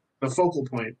became the focal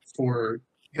point for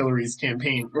Hillary's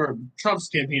campaign or Trump's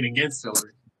campaign against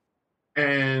Hillary.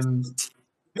 And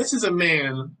this is a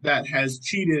man that has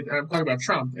cheated. I'm talking about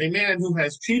Trump, a man who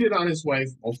has cheated on his wife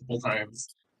multiple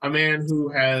times, a man who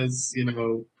has,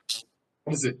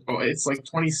 what is it? Oh, it's like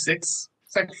 26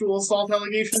 sexual assault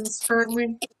allegations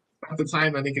currently. At the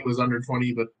time, I think it was under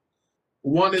 20, but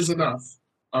one is enough.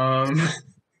 But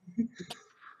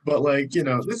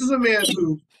this is a man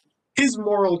who his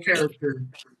moral character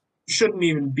shouldn't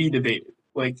even be debated.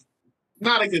 Like,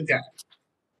 not a good guy.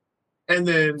 And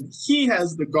then he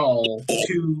has the gall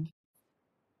to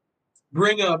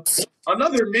bring up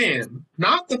another man,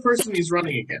 not the person he's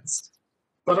running against,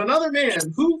 but another man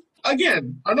who,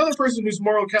 again, another person whose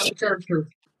moral character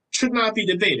should not be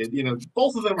debated.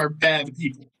 Both of them are bad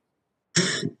people.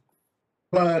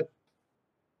 But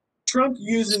Trump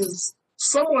uses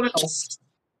someone else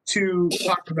to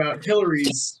talk about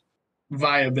Hillary's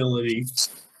viability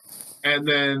and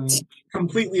then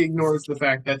completely ignores the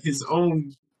fact that his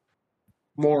own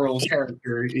moral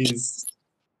character is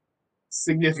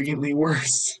significantly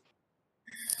worse.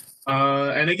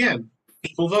 And again,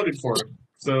 people voted for him.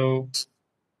 So,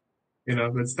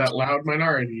 it's that loud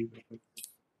minority that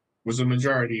was a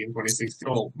majority in 2016.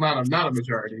 Well, not a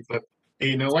majority, but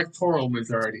an electoral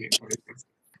majority in 2016.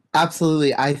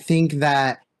 Absolutely. I think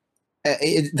that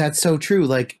that's so true.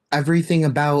 Like everything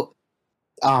about,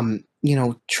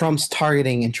 Trump's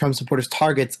targeting and Trump supporters'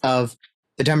 targets of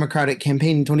the Democratic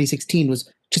campaign in 2016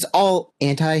 was just all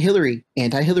anti-Hillary.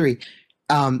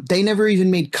 They never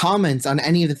even made comments on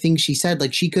any of the things she said.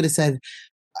 Like she could have said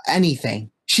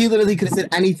anything. She literally could have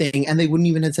said anything, and they wouldn't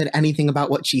even have said anything about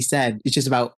what she said. It's just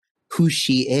about who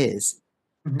she is.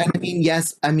 Mhm. And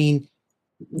yes,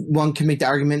 one can make the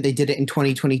argument they did it in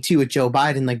 2022 with Joe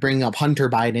Biden, like bringing up Hunter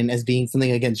Biden as being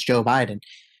something against Joe Biden.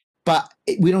 But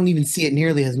we don't even see it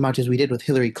nearly as much as we did with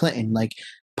Hillary Clinton, like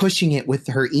pushing it with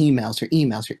her emails.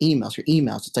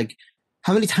 It's like,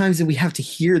 how many times did we have to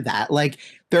hear that? Like,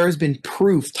 there has been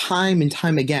proof time and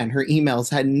time again her emails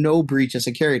had no breach of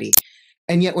security.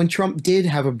 And yet when Trump did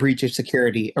have a breach of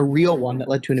security, a real one that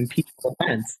led to an impeachable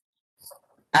offense,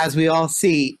 as we all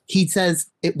see, he says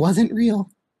it wasn't real.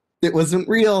 It wasn't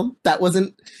real. That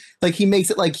wasn't, like, he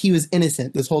makes it like he was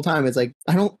innocent this whole time. It's like,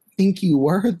 I don't think you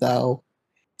were, though.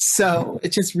 So it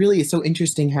just really is so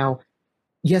interesting how,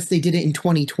 yes, they did it in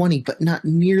 2020, but not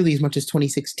nearly as much as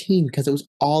 2016 because it was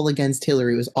all against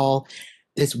Hillary. It was all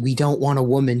this, we don't want a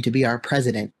woman to be our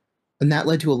president. And that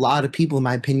led to a lot of people, in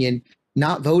my opinion,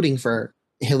 not voting for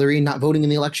Hillary, not voting in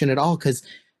the election at all, because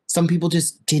some people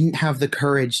just didn't have the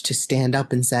courage to stand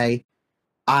up and say,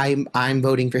 I'm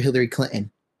voting for Hillary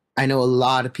Clinton. I know a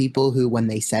lot of people who, when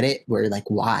they said it, were like,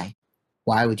 why?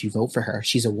 Why would you vote for her?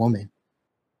 She's a woman.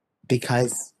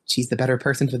 Because she's the better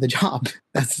person for the job.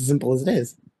 That's as simple as it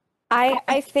is.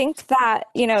 I think that,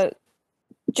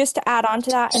 just to add on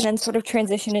to that and then sort of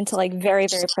transition into like very,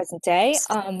 very present day.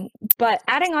 But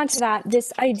adding on to that,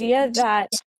 this idea that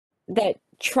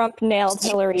Trump nailed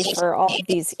Hillary for all of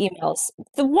these emails.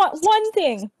 The one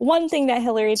thing that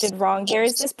Hillary did wrong, there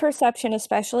is this perception,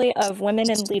 especially of women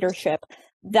in leadership,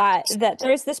 that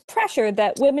there's this pressure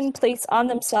that women place on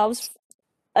themselves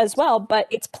as well, but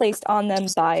it's placed on them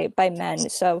by men.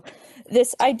 So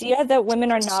this idea that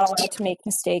women are not allowed to make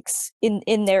mistakes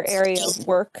in their area of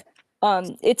work,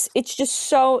 it's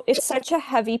such a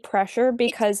heavy pressure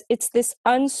because it's this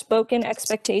unspoken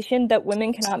expectation that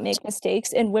women cannot make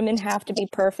mistakes and women have to be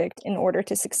perfect in order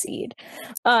to succeed.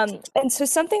 And so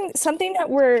something that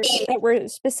we're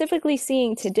specifically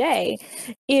seeing today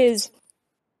is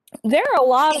there are a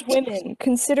lot of women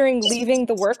considering leaving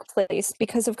the workplace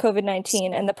because of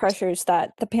COVID-19 and the pressures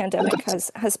that the pandemic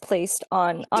has placed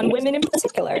on women in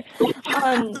particular.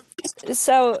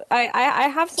 So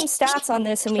I have some stats on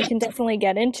this and we can definitely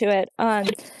get into it.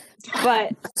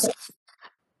 But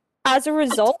as a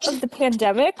result of the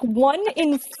pandemic, 1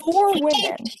 in 4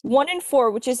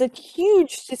 women, which is a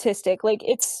huge statistic, like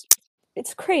it's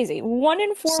crazy. 1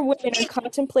 in 4 women are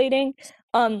contemplating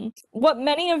what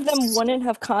many of them wouldn't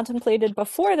have contemplated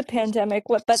before the pandemic,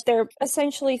 but they're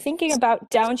essentially thinking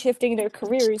about downshifting their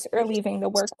careers or leaving the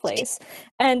workplace.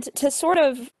 And to sort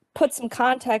of put some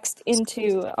context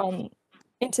into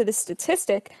the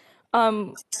statistic,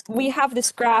 we have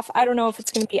this graph. I don't know if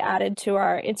it's going to be added to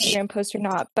our Instagram post or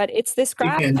not, but it's this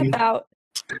graph can be. about.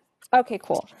 Okay,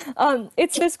 cool.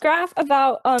 It's this graph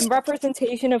about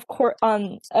representation of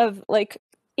like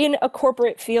in a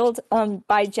corporate field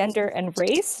by gender and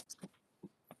race.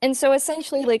 And so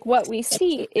essentially, like what we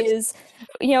see is,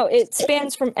 it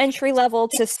spans from entry level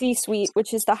to C-suite,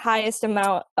 which is the highest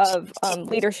amount of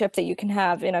leadership that you can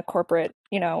have in a corporate,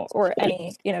 or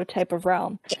any, type of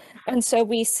realm. And so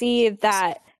we see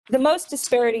that the most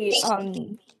disparity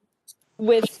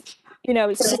with,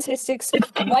 statistics,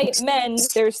 white men,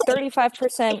 there's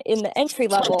 35% in the entry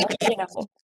level,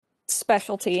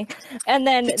 specialty. And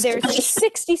then there's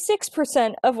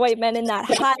 66% of white men in that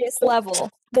highest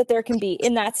level that there can be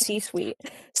in that C-suite.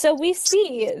 So we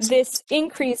see this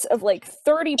increase of like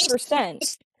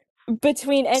 30%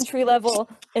 between entry level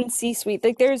and C-suite.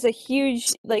 Like there's a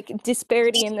huge like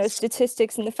disparity in those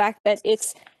statistics, and the fact that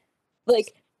it's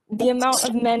like the amount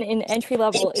of men in entry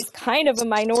level is kind of a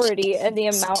minority, and the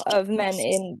amount of men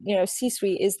in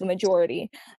C-suite is the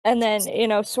majority. And then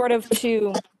sort of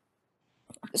to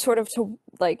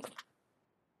like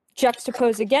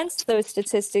juxtapose against those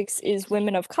statistics is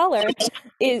women of color.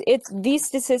 These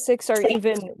statistics are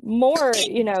even more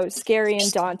scary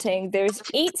and daunting. There's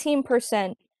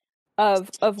 18% of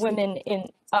women in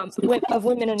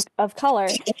of color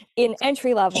in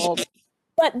entry level,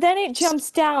 but then it jumps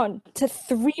down to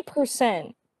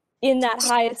 3% in that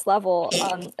highest level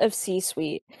of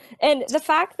C-suite. And the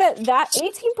fact that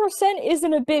 18%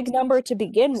 isn't a big number to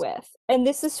begin with, and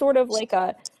this is sort of like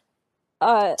a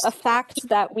fact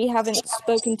that we haven't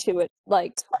spoken to it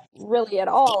like really at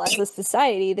all as a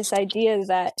society, this idea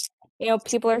that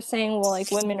people are saying, well, like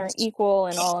women are equal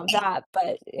and all of that,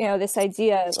 but this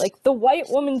idea like the white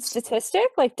woman statistic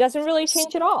like doesn't really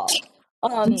change at all.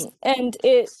 And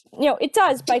it it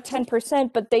does by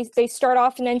 10%, but they start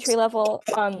off in entry level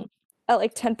at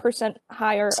like 10%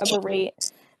 higher of a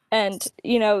rate. And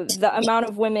the amount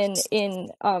of women in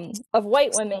of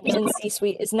white women in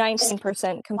C-suite is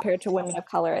 19% compared to women of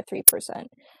color at 3%.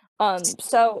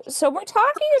 So we're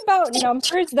talking about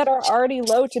numbers that are already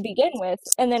low to begin with,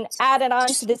 and then added on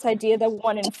to this idea that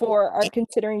 1 in 4 are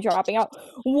considering dropping out.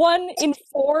 1 in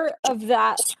 4 of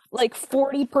that, like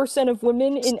 40% of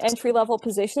women in entry level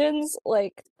positions,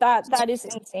 like that is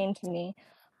insane to me.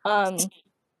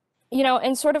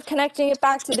 And sort of connecting it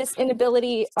back to this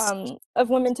inability of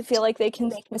women to feel like they can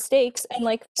make mistakes, and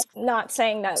like not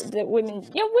saying that women,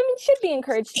 women should be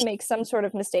encouraged to make some sort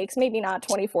of mistakes, maybe not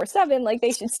 24/7, like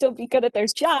they should still be good at their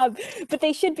job, but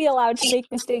they should be allowed to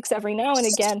make mistakes every now and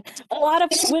again. A lot of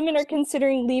women are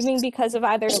considering leaving because of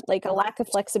either like a lack of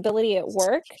flexibility at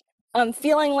work,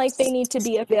 feeling like they need to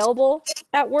be available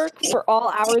at work for all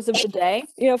hours of the day,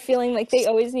 feeling like they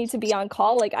always need to be on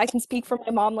call. Like I can speak for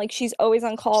my mom, like she's always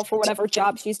on call for whatever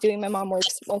job she's doing. My mom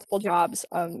works multiple jobs.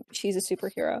 She's a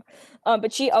superhero.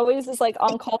 But she always is like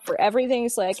on call for everything.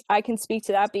 So like I can speak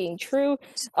to that being true.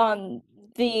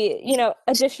 The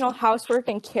additional housework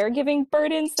and caregiving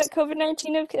burdens that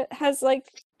COVID-19 has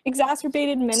like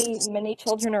exacerbated. Many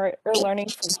children are learning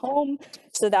from home,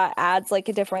 so that adds like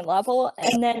a different level.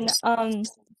 And then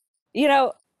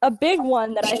a big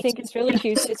one that I think is really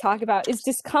huge to talk about is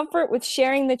discomfort with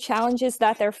sharing the challenges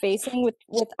that they're facing with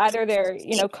either their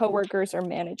coworkers or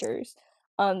managers,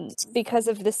 because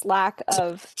of this lack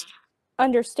of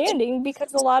understanding,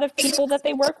 because a lot of people that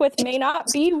they work with may not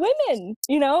be women.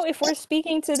 If we're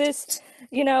speaking to this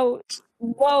low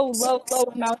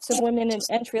amounts of women in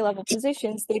entry level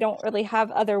positions, they don't really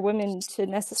have other women to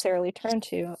necessarily turn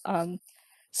to.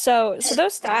 So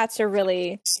those stats are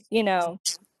really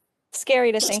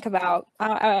scary to think about.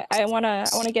 I want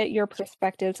to get your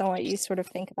perspectives on what you sort of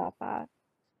think about that.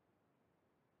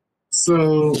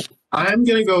 So I'm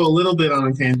gonna go a little bit on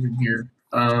a tangent here,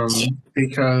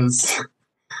 because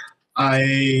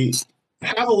I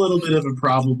have a little bit of a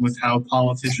problem with how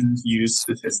politicians use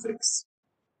statistics.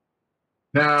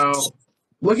 Now,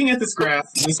 looking at this graph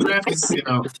is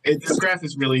this graph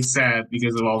is really sad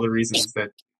because of all the reasons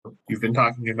that you've been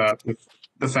talking about, with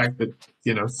the fact that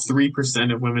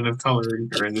 3% of women of color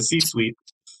are in the C-suite.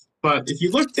 But if you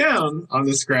look down on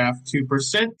this graph to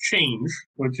percent change,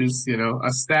 which is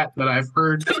a stat that I've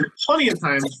heard plenty of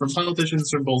times from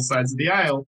politicians from both sides of the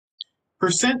aisle,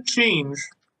 percent change.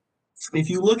 If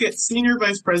you look at senior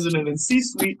vice president and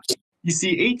C-suite, you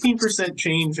see 18%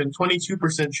 change and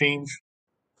 22% change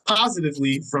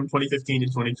positively from 2015 to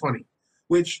 2020,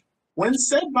 which, when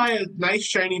said by a nice,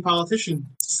 shiny politician,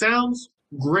 sounds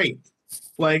great.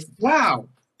 Like, wow,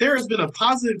 there has been a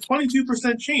positive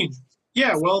 22% change.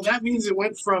 Yeah, well, that means it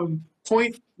went from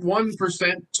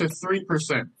 0.1% to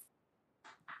 3%.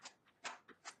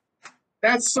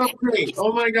 That's so great.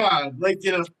 Oh my God. Like,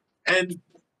 and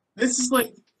this is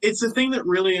like, it's a thing that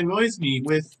really annoys me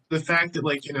with the fact that,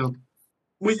 like,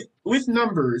 with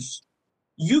numbers,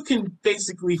 you can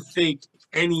basically fake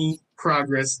any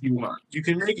progress you want. You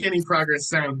can make any progress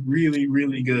sound really,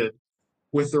 really good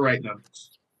with the right numbers.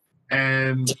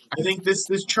 And I think this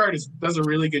chart does a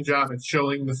really good job at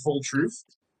showing the full truth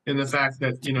in the fact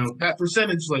that, that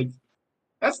percentage, like,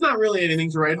 that's not really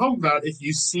anything to write home about if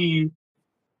you see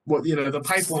what, the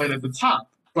pipeline at the top.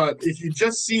 But if you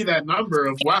just see that number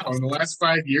of, wow, in the last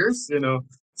 5 years,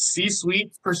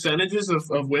 C-suite percentages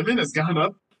of women has gone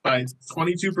up by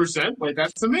 22%, like,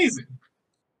 that's amazing.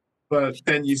 But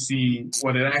then you see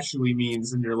what it actually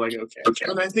means and you're like, okay.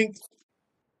 And I think,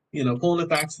 pulling it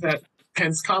back to that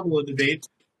Pence Kamala debate,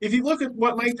 if you look at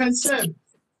what Mike Pence said,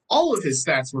 all of his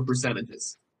stats were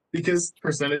percentages, because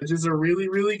percentages are really,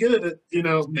 really good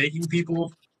at, making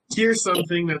people hear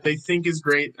something that they think is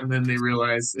great, and then they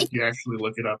realize, if you actually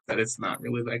look it up, that it's not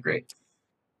really that great.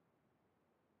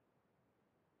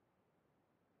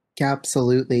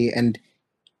 Absolutely. And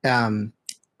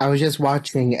I was just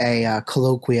watching a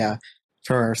colloquia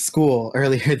for school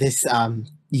earlier this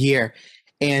year,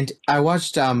 and I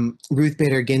watched Ruth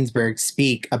Bader Ginsburg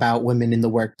speak about women in the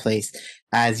workplace,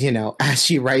 as as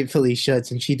she rightfully should,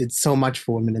 and she did so much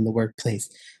for women in the workplace,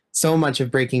 so much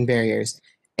of breaking barriers.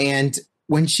 And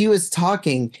when she was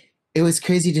talking, it was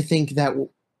crazy to think that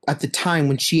at the time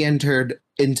when she entered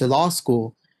into law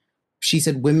school, she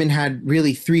said women had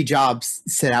really 3 jobs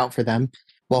set out for them.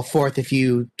 Well, 4th if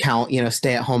you count,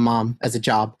 stay-at-home mom as a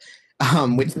job,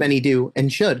 which many do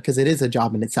and should, because it is a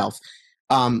job in itself.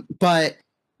 But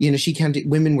she counted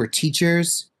women were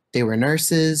teachers, they were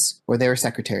nurses, or they were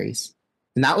secretaries,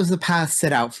 and that was the path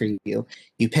set out for you.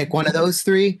 You pick one of those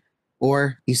 3,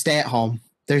 or you stay at home.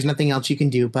 There's nothing else you can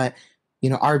do. But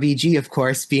RBG, of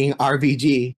course, being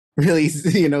RBG, really,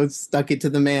 stuck it to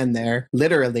the man there,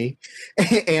 literally,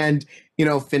 and,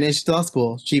 finished law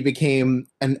school. She became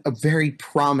a very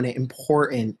prominent,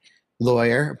 important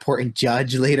lawyer, important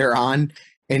judge later on,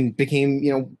 and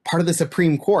became, part of the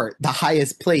Supreme Court, the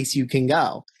highest place you can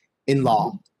go in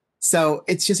law. So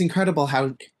it's just incredible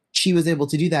how she was able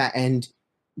to do that.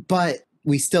 But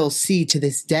we still see to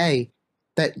this day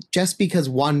that just because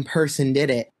one person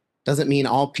did it doesn't mean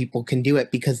all people can do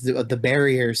it, because of the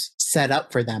barriers set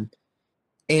up for them.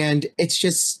 And it's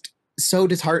just so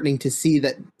disheartening to see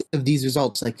that of these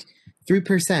results, like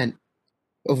 3%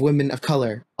 of women of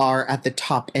color are at the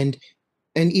top, and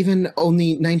even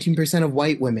only 19% of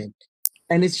white women.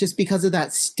 And it's just because of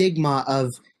that stigma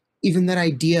of even that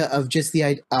idea of just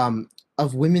the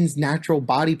of women's natural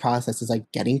body processes,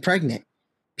 like getting pregnant.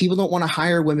 People don't want to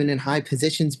hire women in high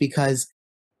positions because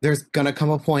there's going to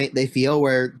come a point they feel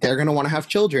where they're going to want to have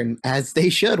children, as they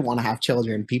should want to have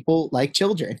children. People like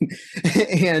children.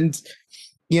 And,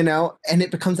 and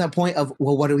it becomes that point of,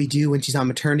 well, what do we do when she's on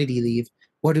maternity leave?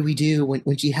 What do we do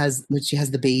when she has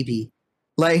the baby?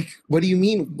 Like, what do you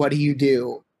mean? What do you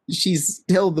do? She's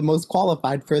still the most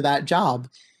qualified for that job.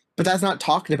 But that's not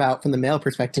talked about from the male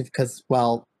perspective because,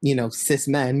 well, cis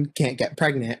men can't get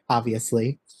pregnant,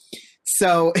 obviously.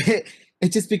 So it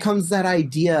just becomes that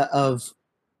idea of,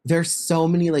 there's so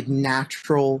many like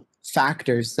natural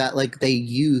factors that like they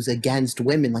use against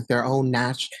women, like their own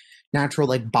natural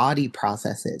like body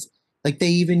processes. Like they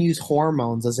even use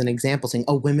hormones as an example, saying,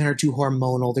 oh, women are too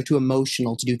hormonal, they're too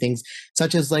emotional to do things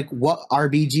such as like what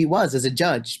RBG was as a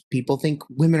judge. People think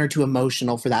women are too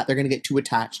emotional for that. They're going to get too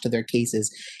attached to their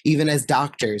cases. Even as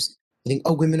doctors, I think,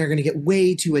 oh, women are going to get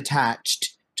way too attached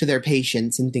to their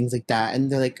patients and things like that.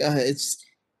 And they're like,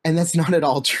 and that's not at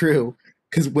all true.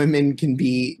 Because women can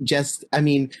be just,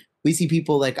 we see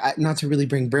people like, not to really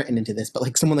bring Britain into this, but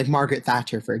like someone like Margaret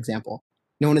Thatcher, for example,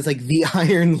 known as like the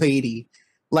Iron Lady.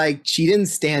 Like, she didn't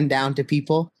stand down to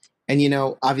people. And,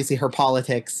 obviously her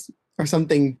politics are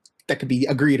something that could be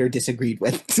agreed or disagreed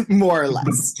with, more or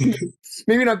less.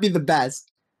 Maybe not be the best,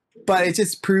 but it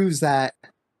just proves that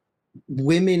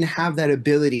women have that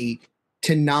ability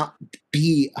to not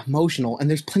be emotional. And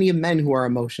there's plenty of men who are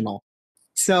emotional.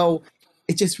 So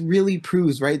it just really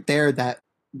proves right there that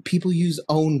people use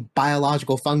own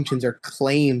biological functions or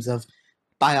claims of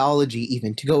biology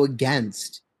even to go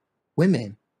against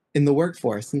women in the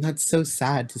workforce. And that's so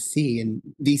sad to see. And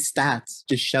these stats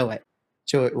just show it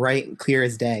right and clear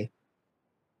as day.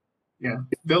 Yeah.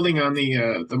 Building on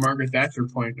the Margaret Thatcher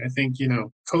point, I think,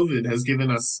 COVID has given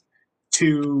us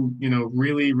 2,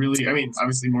 really, really,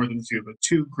 obviously more than 2, but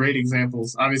 2 great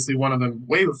examples. Obviously, one of them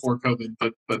way before COVID,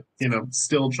 but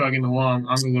still chugging along,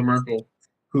 Angela Merkel,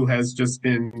 who has just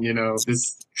been,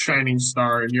 this shining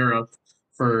star in Europe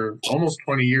for almost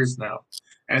 20 years now.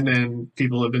 And then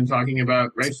people have been talking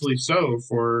about, rightfully so,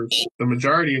 for the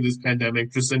majority of this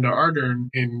pandemic, Jacinda Ardern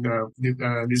in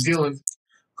New Zealand,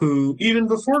 who even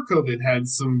before COVID had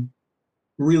some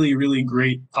really, really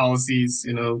great policies,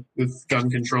 with gun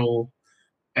control.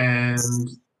 And,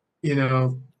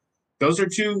 those are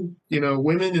two,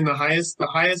 women in the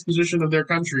highest position of their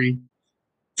country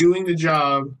doing the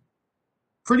job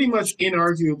pretty much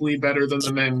inarguably better than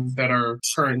the men that are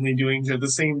currently doing the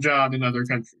same job in other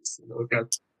countries. We've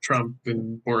got Trump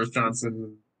and Boris Johnson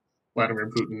and Vladimir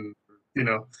Putin.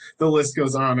 The list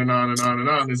goes on and on and on and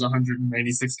on. There's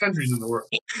 196 countries in the world.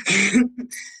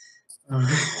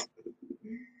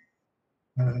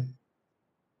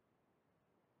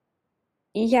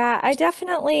 Yeah, I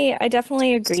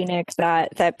definitely agree, Nick,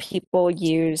 that people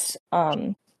use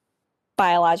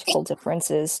biological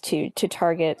differences to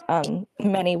target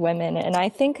many women, and I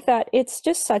think that it's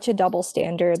just such a double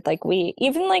standard. Like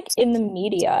even in the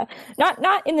media,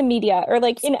 not in the media or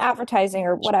like in advertising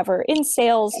or whatever, in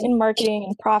sales, in marketing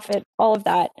and profit, all of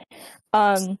that.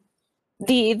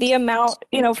 The amount,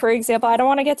 for example, I don't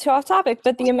want to get too off topic,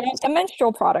 but the amount of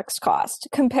menstrual products cost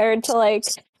compared to like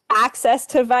access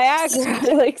to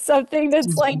Viagra, like something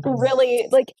that's like really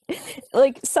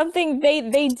like something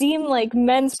they deem like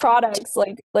men's products,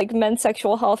 like men's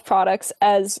sexual health products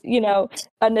as,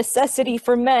 a necessity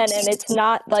for men, and it's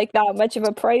not like that much of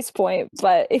a price point.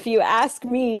 But if you ask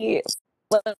me,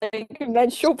 like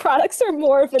menstrual products are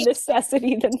more of a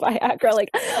necessity than Viagra.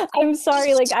 Like, I'm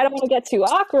sorry, like I don't want to get too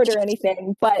awkward or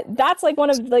anything, but that's like one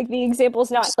of like the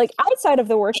examples, not like outside of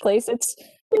the workplace. It's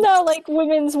like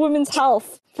women's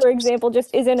health, for example,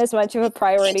 just isn't as much of a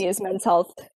priority as men's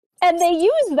health. And they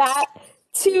use that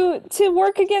to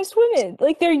work against women.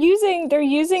 Like they're using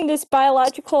this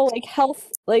biological like health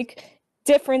like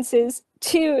differences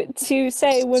to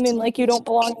say women, like, you don't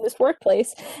belong in this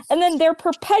workplace, and then they're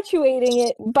perpetuating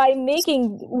it by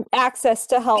making access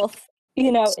to health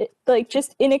like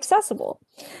just inaccessible.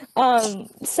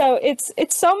 So it's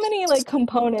so many like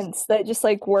components that just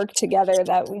like work together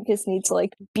that we just need to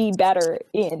like be better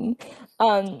in.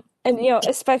 And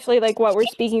especially like what we're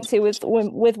speaking to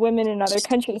with women in other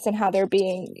countries and how they're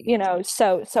being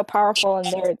so powerful,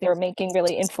 and they're making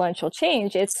really influential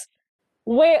change. It's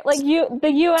where like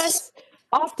the US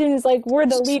often is like, we're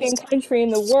the leading country in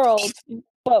the world,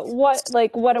 but what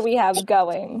do we have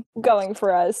going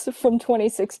for us from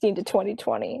 2016 to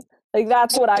 2020? Like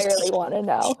that's what I really want to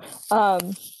know.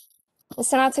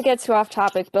 So not to get too off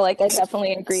topic, but like I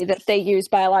definitely agree that they use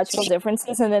biological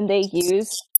differences, and then they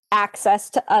use access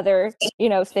to other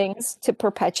things to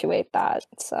perpetuate that.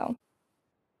 So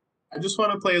I just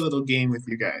want to play a little game with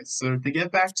you guys. So to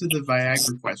get back to the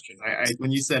Viagra question, I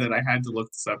when you said it, I had to look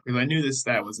this up because I knew this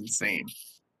stat was insane.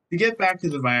 To get back to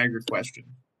the Viagra question,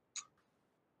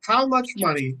 how much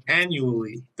money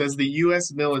annually does the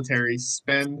U.S. military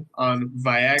spend on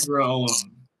Viagra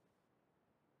alone?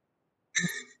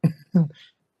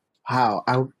 Wow,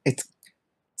 it's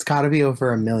got to be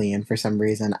over $1 million for some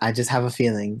reason. I just have a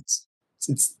feeling.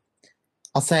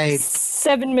 I'll say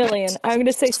 7 million. I'm going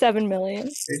to say 7 million.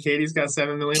 Katie's got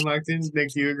 7 million locked in. Nick,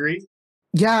 do you agree?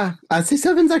 Yeah, I'd say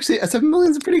 7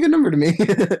 million is a pretty good number to me.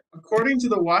 According to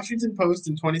the Washington Post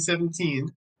in 2017,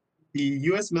 the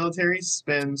U.S. military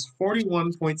spends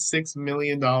 $41.6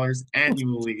 million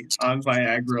annually on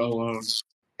Viagra alone.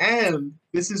 And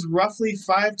this is roughly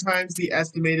 5 times the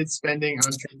estimated spending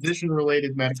on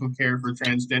transition-related medical care for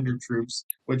transgender troops,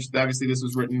 which obviously this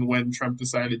was written when Trump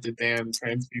decided to ban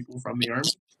trans people from the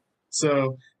army.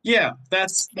 So yeah,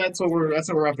 that's what we're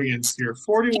up against here.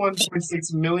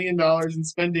 $41.6 million in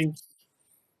spending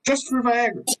just for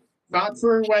Viagra, not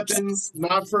for weapons,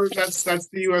 not for that's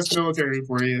the U.S. military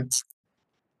for you.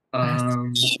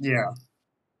 Yeah.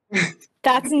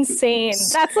 That's insane.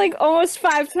 That's like almost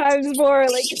 5 times more.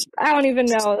 Like I don't even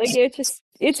know. Like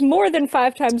it's more than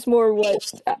 5 times more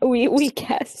what we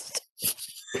guessed.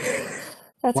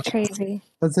 That's crazy.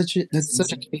 That's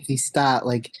such a crazy stat.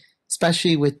 Like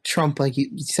especially with Trump, like you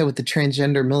said, with the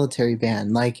transgender military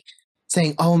ban, like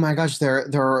saying, "Oh my gosh, their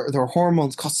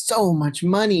hormones cost so much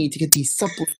money to get these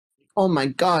supplements." Oh my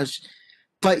gosh,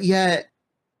 but yet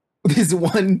this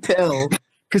one pill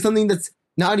for something that's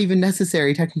not even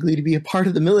necessary technically to be a part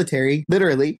of the military,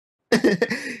 literally.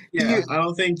 Yeah, I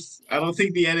don't think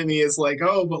the enemy is like,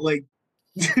 oh, but like,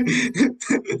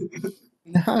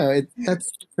 no,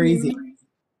 that's crazy.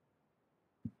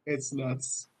 It's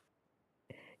nuts.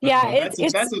 Yeah, that's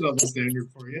a double standard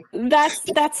for you.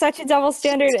 That's such a double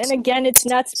standard, and again, it's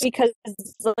nuts because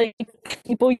like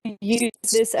people use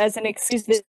this as an excuse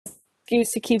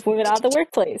to keep women out of the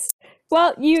workplace.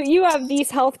 well, you have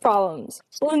these health problems.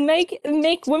 Well, make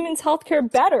women's healthcare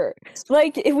better.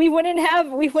 Like if we wouldn't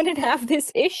have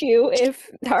this issue if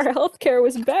our healthcare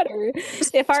was better,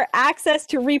 if our access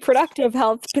to reproductive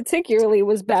health particularly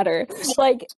was better.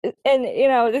 Like, and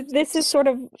this is sort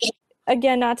of,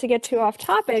 again, not to get too off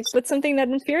topic, but something that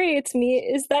infuriates me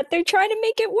is that they're trying to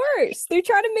make it worse. They're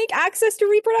trying to make access to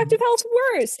reproductive health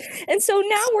worse. And so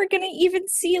now we're going to even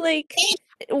see, like,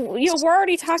 we're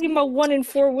already talking about 1 in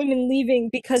 4 women leaving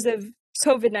because of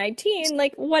COVID-19.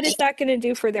 Like, what is that going to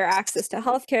do for their access to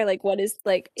healthcare? Like,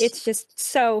 it's just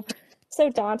so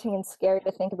daunting and scary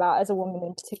to think about as a woman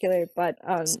in particular. But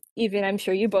even I'm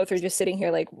sure you both are just sitting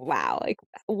here like, wow, like,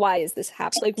 why is this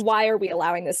happening? Like, why are we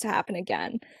allowing this to happen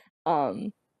again?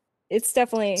 It's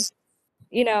definitely,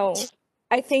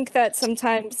 I think that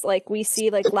sometimes like we see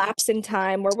like lapse in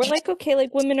time where we're like, okay,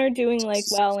 like women are doing like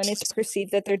well and it's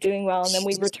perceived that they're doing well, and then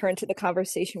we return to the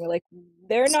conversation, we're like,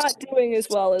 they're not doing as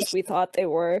well as we thought they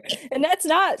were. And that's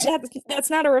not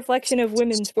a reflection of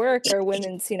women's work or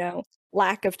women's,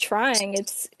 lack of trying.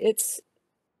 It's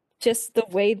just the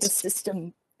way the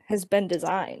system has been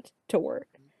designed to work.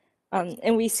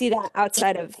 And we see that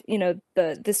outside of,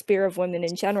 the sphere of women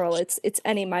in general. It's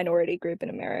any minority group in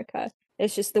America.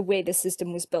 It's just the way the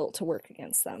system was built to work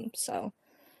against them. So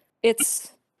we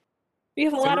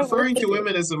have a lot of referring work to do.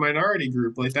 women as a minority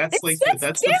group, like that's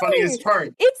That's the funniest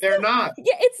part. They're not.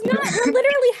 Yeah, it's not. We're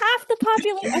literally half the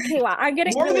population. Okay, wow, I'm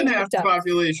getting More really than half worked the up.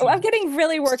 population. Oh, I'm getting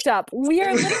really worked up. We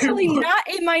are literally not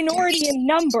a minority in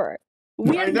number.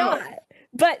 We I are know. not.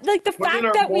 But like the Women fact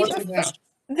are that more than half.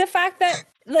 the fact that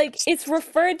like it's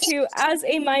referred to as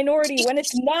a minority when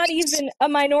it's not even a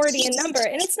minority in number,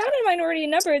 and it's not a minority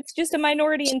in number, it's just a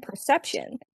minority in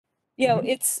perception.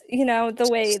 It's the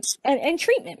way and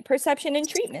treatment, perception and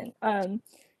treatment. The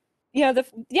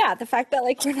fact that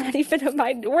like we're not even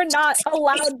we're not a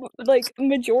loud like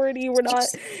majority. We're not,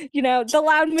 the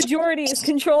loud majority is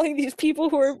controlling these people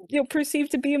who are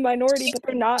perceived to be a minority, but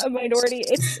they're not a minority.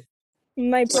 It's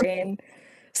my brain.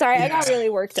 Sorry, I got really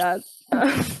worked up.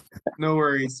 No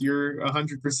worries. You're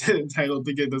 100% entitled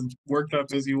to get as worked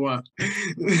up as you want.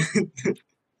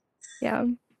 Yeah.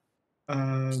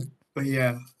 But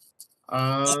yeah.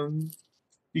 You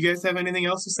guys have anything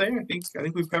else to say? I think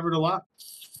we've covered a lot.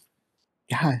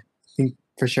 Yeah, I think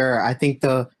for sure. I think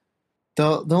the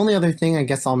only other thing I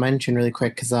guess I'll mention really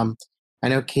quick, because I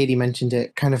know Katie mentioned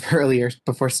it kind of earlier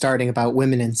before starting about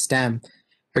women in STEM,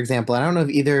 for example. I don't know if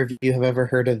either of you have ever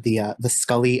heard of the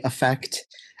Scully effect,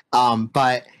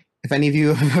 but if any of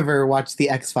you have ever watched the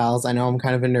X-Files, I know I'm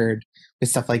kind of a nerd with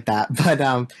stuff like that, but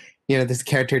this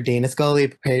character Dana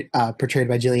Scully, portrayed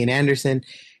by Gillian Anderson,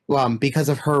 because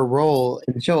of her role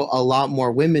in the show, a lot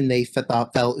more women they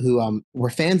felt who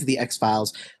were fans of the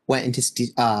X-Files went into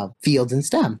fields in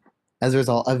STEM as a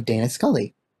result of Dana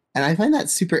Scully. And I find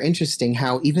that super interesting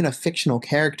how even a fictional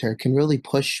character can really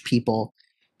push people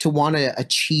to want to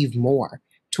achieve more,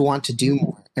 to want to do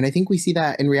more. And I think we see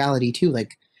that in reality too.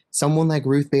 Like someone like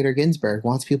Ruth Bader Ginsburg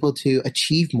wants people to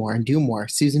achieve more and do more.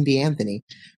 Susan B. Anthony,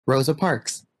 Rosa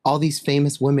Parks, all these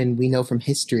famous women we know from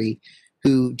history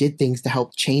who did things to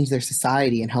help change their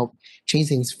society and help change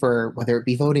things for whether it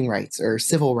be voting rights or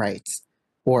civil rights,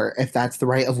 or if that's the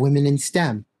right of women in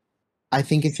STEM. I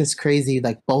think it's just crazy,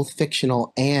 like both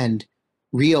fictional and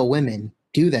real women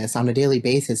do this on a daily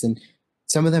basis. And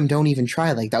some of them don't even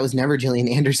try. Like that was never Gillian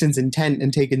Anderson's intent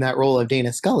in taking that role of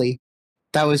Dana Scully.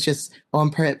 That was just,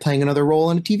 I'm playing another role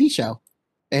on a TV show.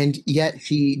 And yet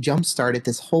she jump-started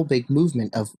this whole big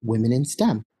movement of women in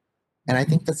STEM. And I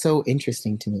think that's so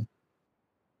interesting to me.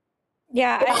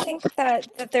 Yeah, I think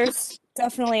that there's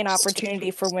definitely an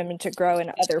opportunity for women to grow in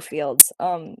other fields.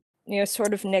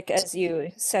 Sort of, Nick, as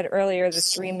you said earlier, the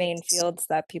 3 main fields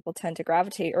that people tend to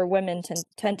gravitate, or women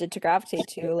tended to gravitate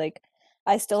to, like,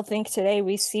 I still think today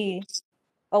we see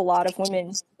a lot of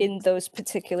women in those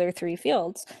particular 3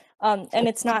 fields. And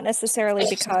it's not necessarily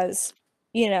because,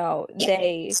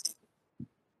 they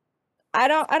I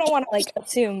don't want to like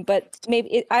assume, but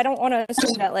maybe I don't want to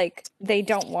assume that like they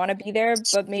don't want to be there,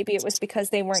 but maybe it was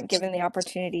because they weren't given the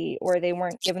opportunity, or they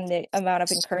weren't given the amount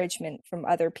of encouragement from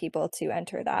other people to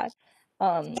enter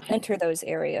those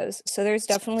areas. So there's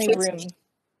definitely room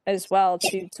as well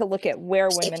to look at where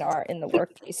women are in the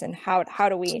workplace, and how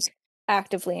do we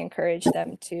actively encourage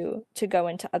them to go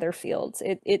into other fields.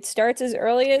 It starts as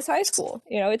early as high school.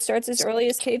 It starts as early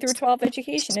as K through 12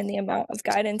 education, and the amount of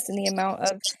guidance and the amount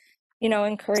of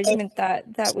encouragement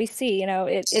that we see.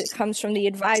 It comes from the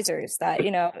advisors that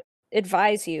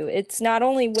advise you. It's not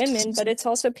only women, but it's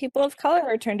also people of color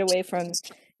are turned away from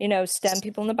STEM.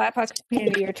 People in the BIPOC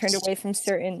community are turned away from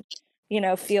certain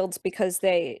fields because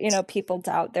they, people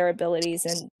doubt their abilities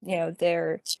and,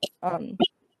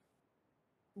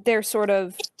 their sort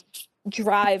of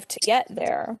drive to get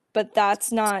there. But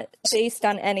that's not based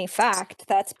on any fact.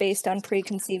 That's based on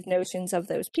preconceived notions of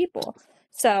those people.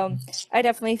 So I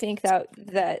definitely think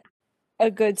that a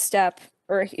good step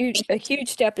or a huge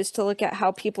step is to look at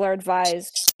how people are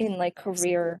advised in like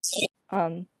career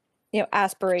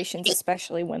aspirations,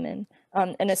 especially women,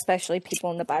 and especially people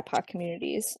in the BIPOC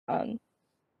communities.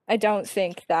 I don't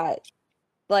think that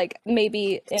like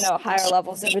maybe higher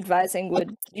levels of advising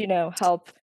would help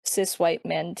cis white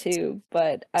men too,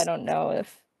 but I don't know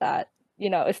if that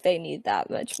if they need that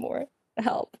much more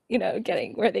help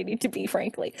getting where they need to be,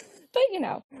 frankly. But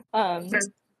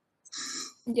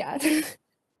yeah.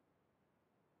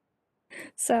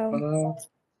 So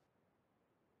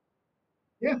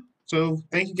Yeah. So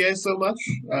thank you guys so much.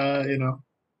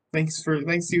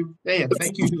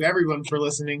 Thank you to everyone for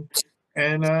listening,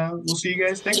 and we'll see you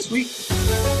guys next week.